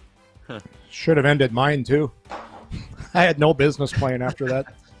 Should have ended mine too. I had no business playing after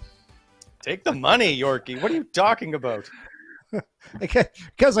that. Take the money, Yorkie. What are you talking about?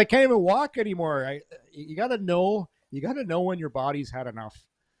 Because I can't even walk anymore. You got to know when your body's had enough.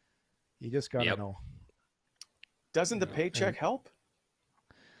 You just got to know. Doesn't the paycheck help?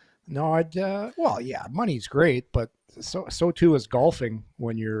 No, well, yeah, money's great, but so too is golfing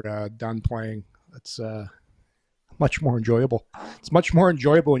when you're done playing. It's much more enjoyable. It's much more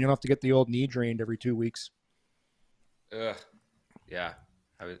enjoyable when you don't have to get the old knee drained every 2 weeks. Ugh. Yeah.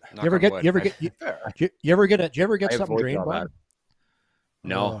 You ever get something drained by?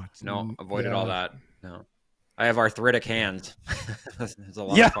 No, avoided all that. No. I have arthritic hands. It's a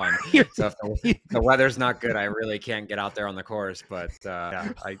lot of fun. So if the weather's not good, I really can't get out there on the course. But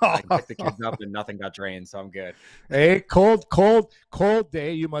I picked the kids up and nothing got drained, so I'm good. Hey, cold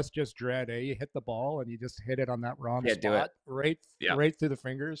day. You must just dread. You hit the ball and you just hit it on that wrong spot, right through the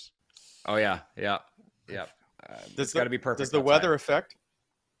fingers. Oh yeah. It's got to be perfect. Does the weather affect?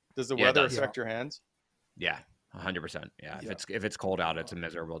 Does the weather affect your hands? Yeah, 100%. Yeah, if it's cold out, it's a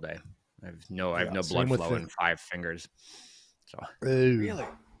miserable day. I have no blood flow in 5 fingers. So really,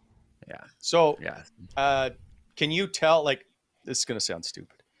 yeah. So can you tell? Like, this is gonna sound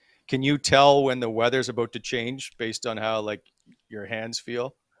stupid. Can you tell when the weather's about to change based on how like your hands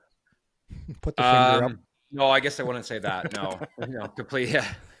feel? Put the finger up. No, I guess I wouldn't say that. No, completely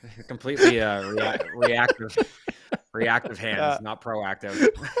reactive hands, not proactive.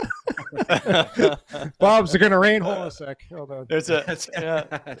 Bob's gonna rain. Hold on a sec. Hold on. There's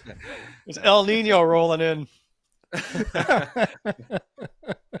El Nino rolling in.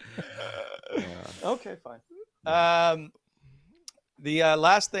 Okay, fine. The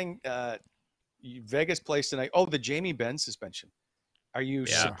last thing, Vegas plays tonight. Oh, the Jamie Benn suspension. Are you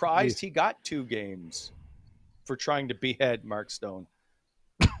surprised he got 2 games for trying to behead Mark Stone?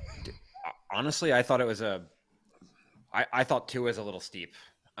 Honestly, I thought it was I thought 2 was a little steep.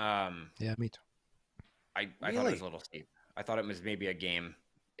 Yeah, me too. I thought it was a little steep. I thought it was maybe a game,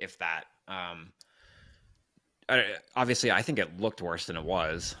 if that. Obviously, I think it looked worse than it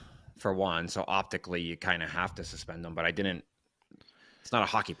was, for one. So optically, you kind of have to suspend them. But I didn't. It's not a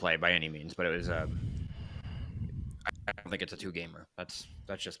hockey play by any means, but it was. I don't think it's a 2-gamer. That's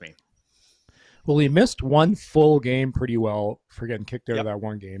just me. Well, he missed 1 full game pretty well for getting kicked out of that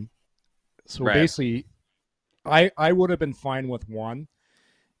 1 game. So basically, I would have been fine with 1.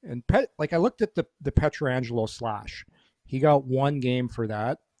 And I looked at the Pietrangelo slash. He got 1 game for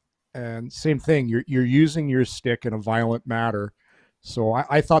that. And same thing, you're using your stick in a violent manner. So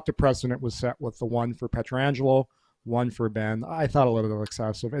I thought the precedent was set with the 1 for Pietrangelo, 1 for Ben. I thought a little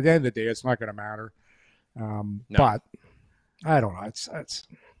excessive. At the end of the day, it's not going to matter. No. But I don't know. It's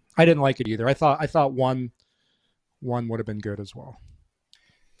I didn't like it either. I thought one would have been good as well.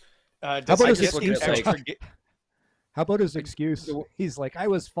 How about his excuse? He's like, I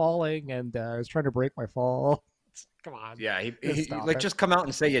was falling and I was trying to break my fall. Come on. Yeah, he like just come out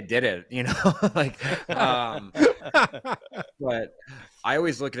and say you did it, like. But I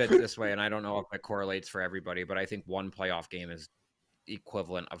always look at it this way, and I don't know if it correlates for everybody, but I think 1 playoff game is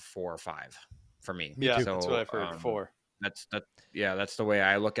equivalent of 4 or 5 for me. Yeah, so, that's what I've heard. 4. That's the way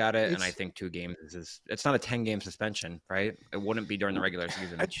I look at it, and I think 2 games it's not a 10-game suspension, right? It wouldn't be during the regular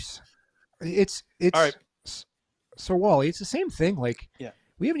season. It's all right. So Wally, it's the same thing. Like,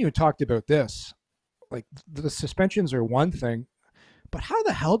 we haven't even talked about this. Like, the suspensions are one thing, but how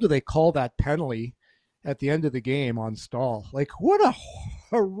the hell do they call that penalty at the end of the game on Stahl? Like, what a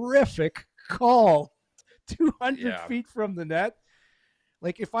horrific call! 200 feet from the net.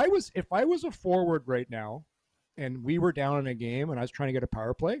 Like, if I was a forward right now, and we were down in a game, and I was trying to get a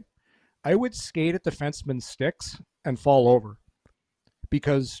power play, I would skate at defenseman's sticks and fall over,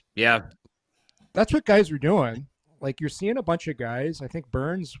 because that's what guys are doing. Like, you're seeing a bunch of guys. I think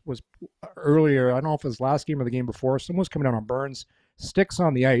Burns was earlier. I don't know if it was last game or the game before. Someone was coming down on Burns, sticks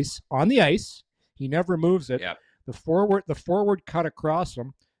on the ice. He never moves it. Yep. The forward cut across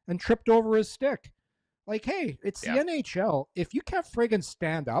him and tripped over his stick. Like, hey, it's the NHL. If you can't friggin'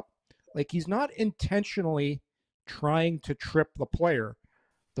 stand up, like, he's not intentionally trying to trip the player.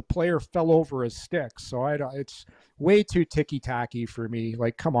 The player fell over his stick. So it's way too ticky-tacky for me.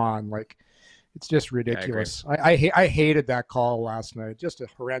 Like, come on. Like, it's just ridiculous. I hated that call last night. Just a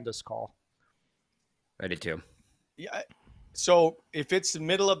horrendous call. I did too. Yeah. So if it's the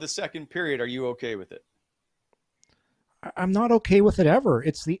middle of the second period, are you okay with it? I'm not okay with it ever.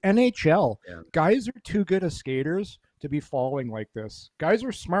 It's the NHL. Yeah. Guys are too good as skaters to be falling like this. Guys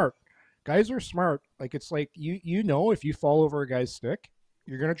are smart. Like, it's like, if you fall over a guy's stick,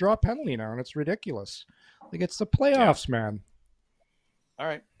 you're going to draw a penalty now, and it's ridiculous. Like, it's the playoffs, man. All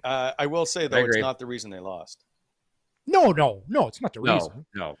right. I will say, though, it's not the reason they lost. No, it's not the reason.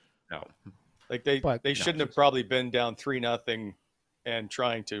 No. Like they shouldn't have probably been down 3-0 and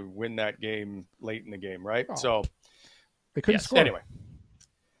trying to win that game late in the game, right? Oh, so they couldn't score. Anyway,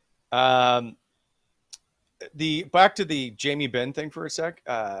 back to the Jamie Benn thing for a sec.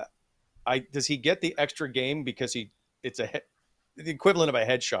 Does he get the extra game because it's the equivalent of a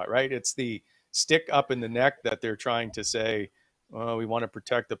headshot, right? It's the stick up in the neck that they're trying to say, oh, we want to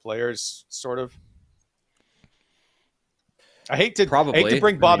protect the players, sort of. I hate to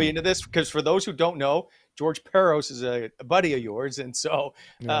bring Bobby into this because for those who don't know, George Peros is a buddy of yours, and so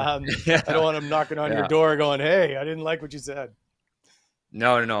I don't want him knocking on your door going, "Hey, I didn't like what you said."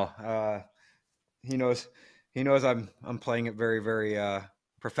 No. He knows I'm playing it very, very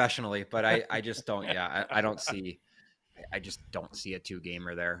professionally, but I just don't. Yeah, I just don't see a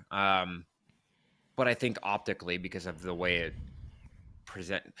 2-gamer there. But I think optically, because of the way it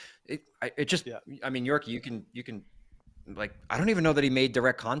present, it just. Yeah. I mean, Yorkie, you can. Like, I don't even know that he made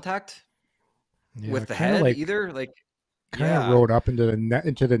direct contact with the head either. Like, kind of rode up into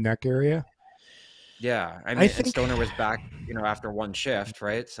the neck area. Yeah, I mean, and Stoner was back, after one shift,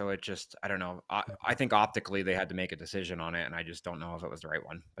 right? So it just, I don't know. I think optically they had to make a decision on it, and I just don't know if it was the right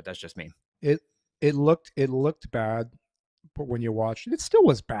one. But that's just me. It looked bad, but when you watched it, it still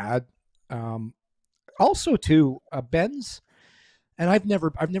was bad. Also, too, Ben's, and I've never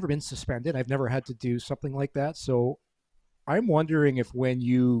been suspended. I've never had to do something like that, so. I'm wondering if when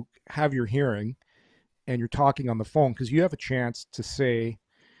you have your hearing and you're talking on the phone, because you have a chance to say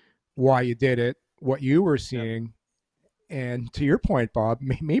why you did it, what you were seeing. Yep. And to your point, Bob,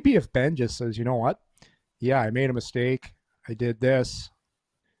 maybe if Ben just says, you know what? Yeah, I made a mistake. I did this.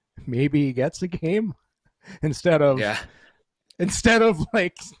 Maybe he gets the game instead of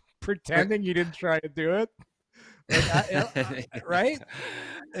like pretending you didn't try to do it. Like, right?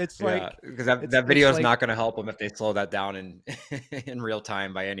 It's like because that video is not going to help them if they slow that down in real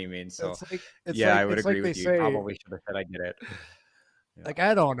time by any means. So I would agree with you. Probably should have said I did it. Yeah. Like,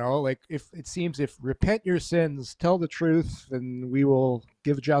 I don't know. Like, if repent your sins, tell the truth, and we will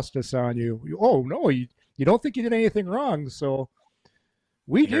give justice on you. Oh no, you don't think you did anything wrong, so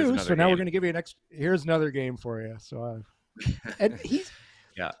we do. So now we're going to give you here's another game for you. So and he's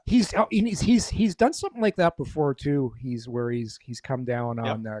done something like that before too. He's come down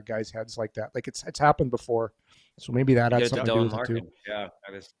on guys' heads like that. Like it's happened before. So maybe that had something to do with it too. Yeah,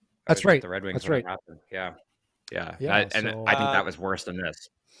 that's right. The Red Wings. That's right. Yeah. I think that was worse than this.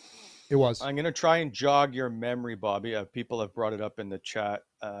 It was. I'm going to try and jog your memory, Bobby. People have brought it up in the chat.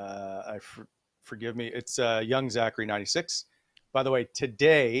 Forgive me. It's Young Zachary 96. By the way,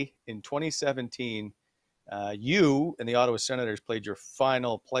 today in 2017. You and the Ottawa Senators played your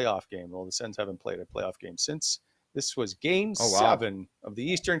final playoff game. Well, the Sens haven't played a playoff game since. This was Game 7 of the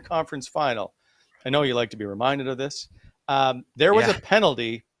Eastern Conference Final. I know you like to be reminded of this. There was a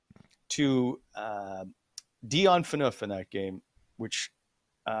penalty to Dion Phaneuf in that game, which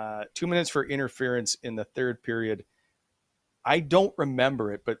 2 minutes for interference in the third period. I don't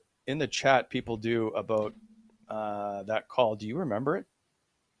remember it, but in the chat, people do about that call. Do you remember it?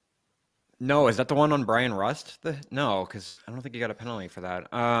 No, is that the one on Brian Rust? No, because I don't think he got a penalty for that.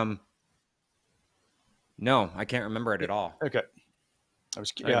 No, I can't remember it at all. Okay.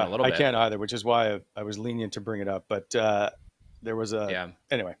 I can't either, which is why I was lenient to bring it up. But there was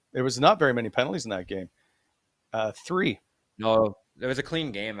anyway, there was not very many penalties in that game. 3. No, it was a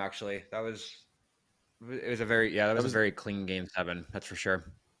clean game, actually. It was a very clean Game 7, that's for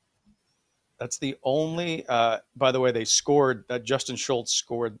sure. That's the only, by the way, they scored, Justin Schultz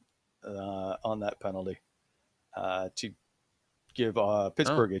scored on that penalty to give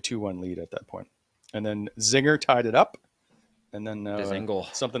Pittsburgh a 2-1 lead at that point. And then Zinger tied it up. And then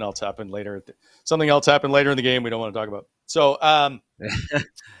something else happened later. Something else happened later in the game we don't want to talk about. So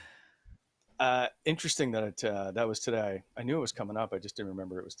interesting that that was today. I knew it was coming up. I just didn't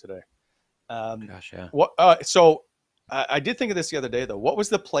remember it was today. So I did think of this the other day, though. What was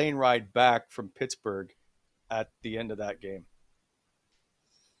the plane ride back from Pittsburgh at the end of that game?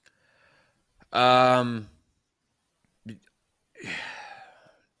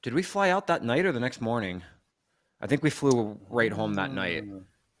 Did we fly out that night or the next morning? I think we flew right home that night.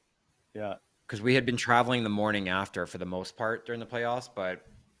 Yeah. Because we had been traveling the morning after for the most part during the playoffs, but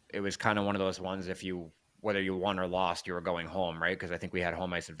it was kind of one of those ones, whether you won or lost, you were going home, right? Because I think we had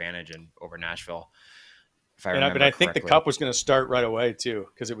home ice advantage over Nashville. If I remember but I think the Cup was going to start right away too,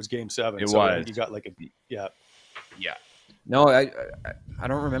 because it was Game 7. It was. I think you got like Yeah. No, I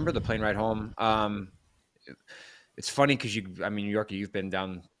don't remember the plane ride home. It's funny because Yorkie, you've been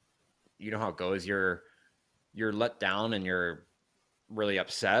down. You know how it goes. You're let down and you're really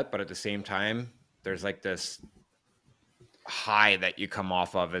upset, but at the same time, there's like this high that you come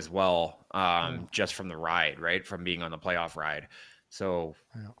off of as well. just from the ride, right? From being on the playoff ride. So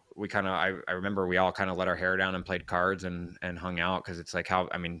we kind of, I remember we all kind of let our hair down and played cards and hung out. Cause it's like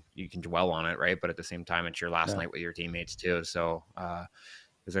I mean, you can dwell on it, right? But at the same time, it's your last night with your teammates too. So,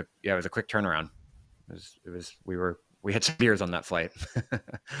 it was a quick turnaround. We had some beers on that flight.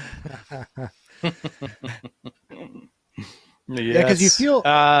 Yeah, because you feel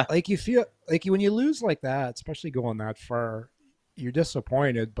like when you lose like that, especially going that far, you're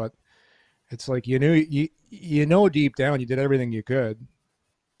disappointed. But it's like you know deep down you did everything you could,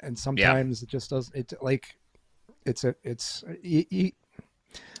 and sometimes it just doesn't.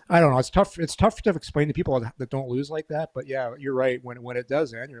 I don't know. It's tough. It's tough to explain to people that don't lose like that. But yeah, you're right. When it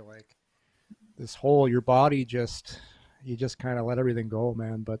does end, you're like your body you just kind of let everything go,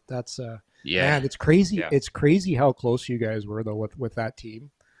 man. But that's man, it's crazy. Yeah. It's crazy how close you guys were though with that team.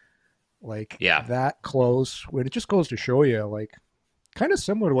 Like that close. When it just goes to show you, like kind of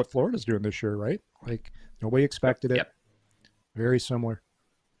similar to what Florida's doing this year, right? Like nobody expected it. Yep. Very similar.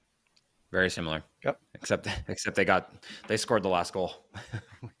 Very similar. Yep. Except they scored the last goal.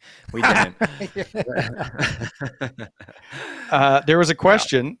 We didn't. There was a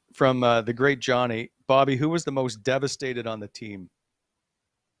question from the great Johnny. Bobby, who was the most devastated on the team?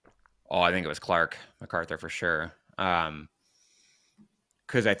 Oh, I think it was Clark MacArthur for sure. Because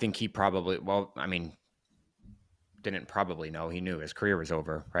I think he probably, didn't probably know. He knew his career was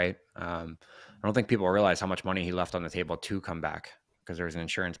over, right? I don't think people realize how much money he left on the table to come back, because there was an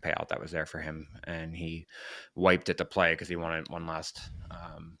insurance payout that was there for him, and he wiped it to play because he wanted one last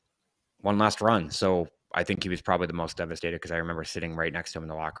run. So I think he was probably the most devastated, because I remember sitting right next to him in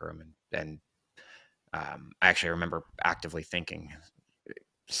the locker room, and I actually remember actively thinking, it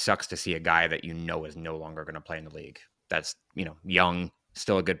sucks to see a guy that is no longer going to play in the league. That's, young,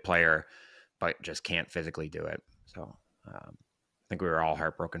 still a good player, but just can't physically do it. So I think we were all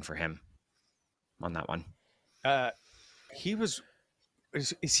heartbroken for him on that one.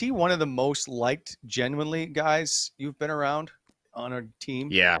 Is he one of the most liked, genuinely, guys you've been around on a team?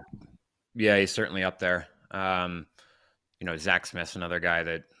 Yeah, he's certainly up there. Zach Smith's another guy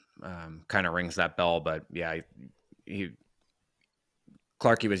that kind of rings that bell, but yeah,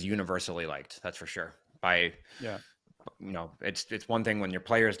 Clarkie was universally liked. That's for sure. It's one thing when your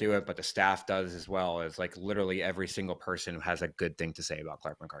players do it, but the staff does as well. As like literally every single person has a good thing to say about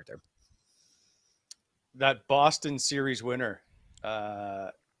Clark MacArthur. That Boston series winner.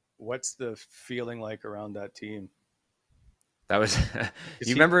 What's the feeling like around that team? That was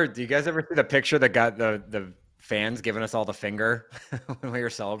remember, do you guys ever see the picture that got the fans giving us all the finger when we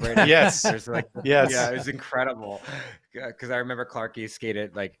were celebrating? Yes. Yes. Yeah, it was incredible. Because I remember Clarkie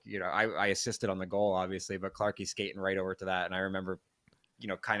skated, I assisted on the goal, obviously, but Clarkie skating right over to that. And I remember,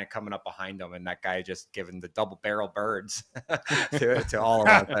 kind of coming up behind him, and that guy just giving the double barrel birds to all of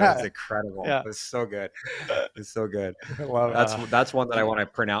us. That was incredible. Yeah. It was so good. It's so good. That's one that I want to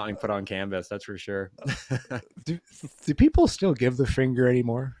print out and put on canvas. That's for sure. Do people still give the finger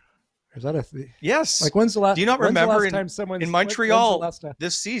anymore? Is that yes? Like when's the last? Do you not remember in Montreal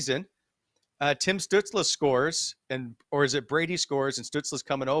this season? Tim Stützle scores, or is it Brady scores and Stützle's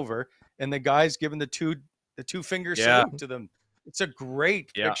coming over, and the guy's giving the two finger salute to them. It's a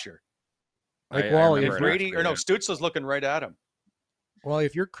great picture. Like Wally, Brady Stützle's looking right at him. Well,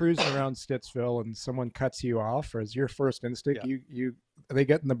 if you're cruising around Stittsville and someone cuts you off, or is your first instinct are they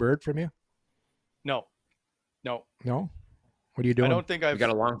getting the bird from you? No. What are you doing? I don't think I've. You got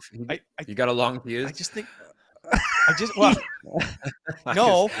a long. You got a long fuse. I just think.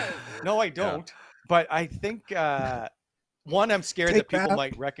 No, I don't. Yeah. But I think one, I'm scared that people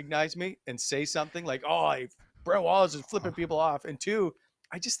might recognize me and say something like, "Oh, Brent Wallace is flipping people off," and two,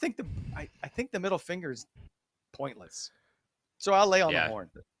 I just think I think the middle finger is pointless. So I'll lay on the horn.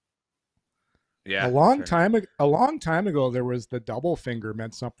 Yeah. A long time ago, there was the double finger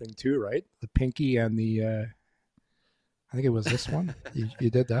meant something too, right? The pinky and the. I think it was this one. You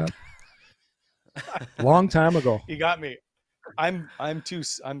did that. Long time ago. You got me. I'm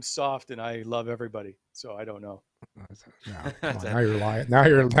soft and I love everybody, so I don't know. Now you're lying. Now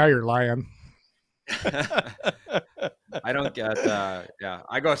you're lying. I don't get.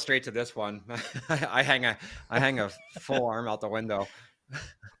 I go straight to this one. I hang a full arm out the window.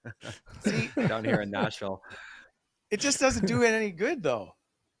 See, down here in Nashville, it just doesn't do it any good though.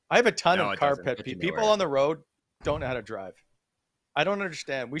 I have a ton of car pet people on the road don't know how to drive. I don't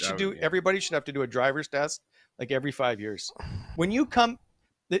understand. Everybody should have to do a driver's test like every 5 years. When you come,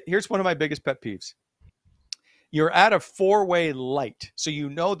 here's one of my biggest pet peeves. You're at a four-way light, so you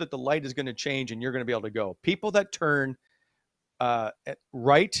know that the light is going to change and you're going to be able to go. People that turn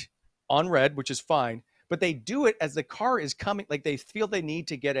right on red, which is fine, but they do it as the car is coming. Like they feel they need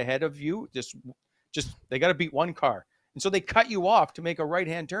to get ahead of you. Just they got to beat one car. And so they cut you off to make a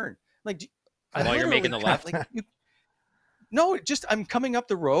right-hand turn. Like, while you're making the left? Like, no, I'm coming up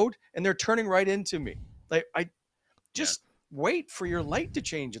the road and they're turning right into me. Like, I just wait for your light to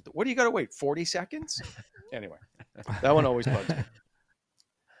change. What do you got to wait? 40 seconds? Anyway, that one always bugs me.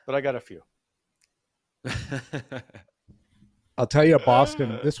 But I got a few. I'll tell you,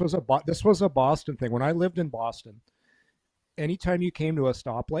 Boston. This was a Boston thing. When I lived in Boston, anytime you came to a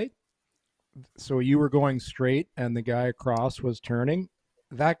stoplight, so you were going straight and the guy across was turning,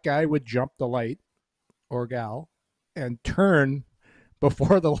 that guy would jump the light, or gal, and turn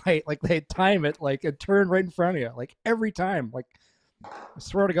before the light. Like they'd time it, like and turn right in front of you, like every time. Like, I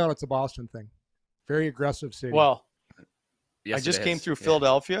swear to God, it's a Boston thing. Very aggressive city. Well, yes, I just came through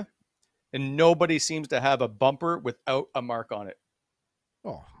Philadelphia, and nobody seems to have a bumper without a mark on it.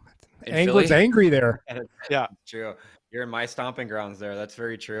 Oh, Anglin's angry there. Yeah, true. You're in my stomping grounds there. That's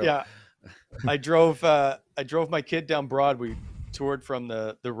very true. Yeah. I drove my kid down Broad. We toured from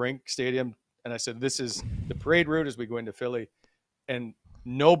the rink stadium, and I said, this is the parade route as we go into Philly, and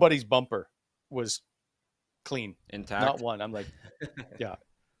nobody's bumper was clean, intact, not one. I'm like, yeah,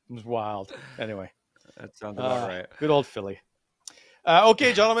 it was wild. Anyway, that sounds about right. Good old Philly.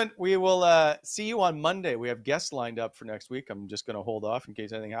 Okay, gentlemen, we will see you on Monday. We have guests lined up for next week. I'm just going to hold off in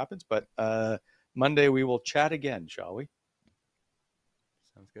case anything happens, but Monday we will chat again, shall we?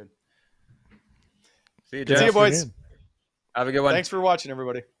 Sounds good. See you, Jeff. See you, boys. Have a good one. Thanks for watching,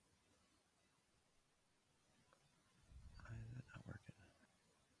 everybody.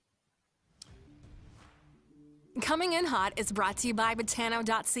 Coming in Hot is brought to you by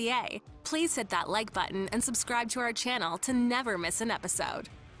Botano.ca. Please hit that like button and subscribe to our channel to never miss an episode.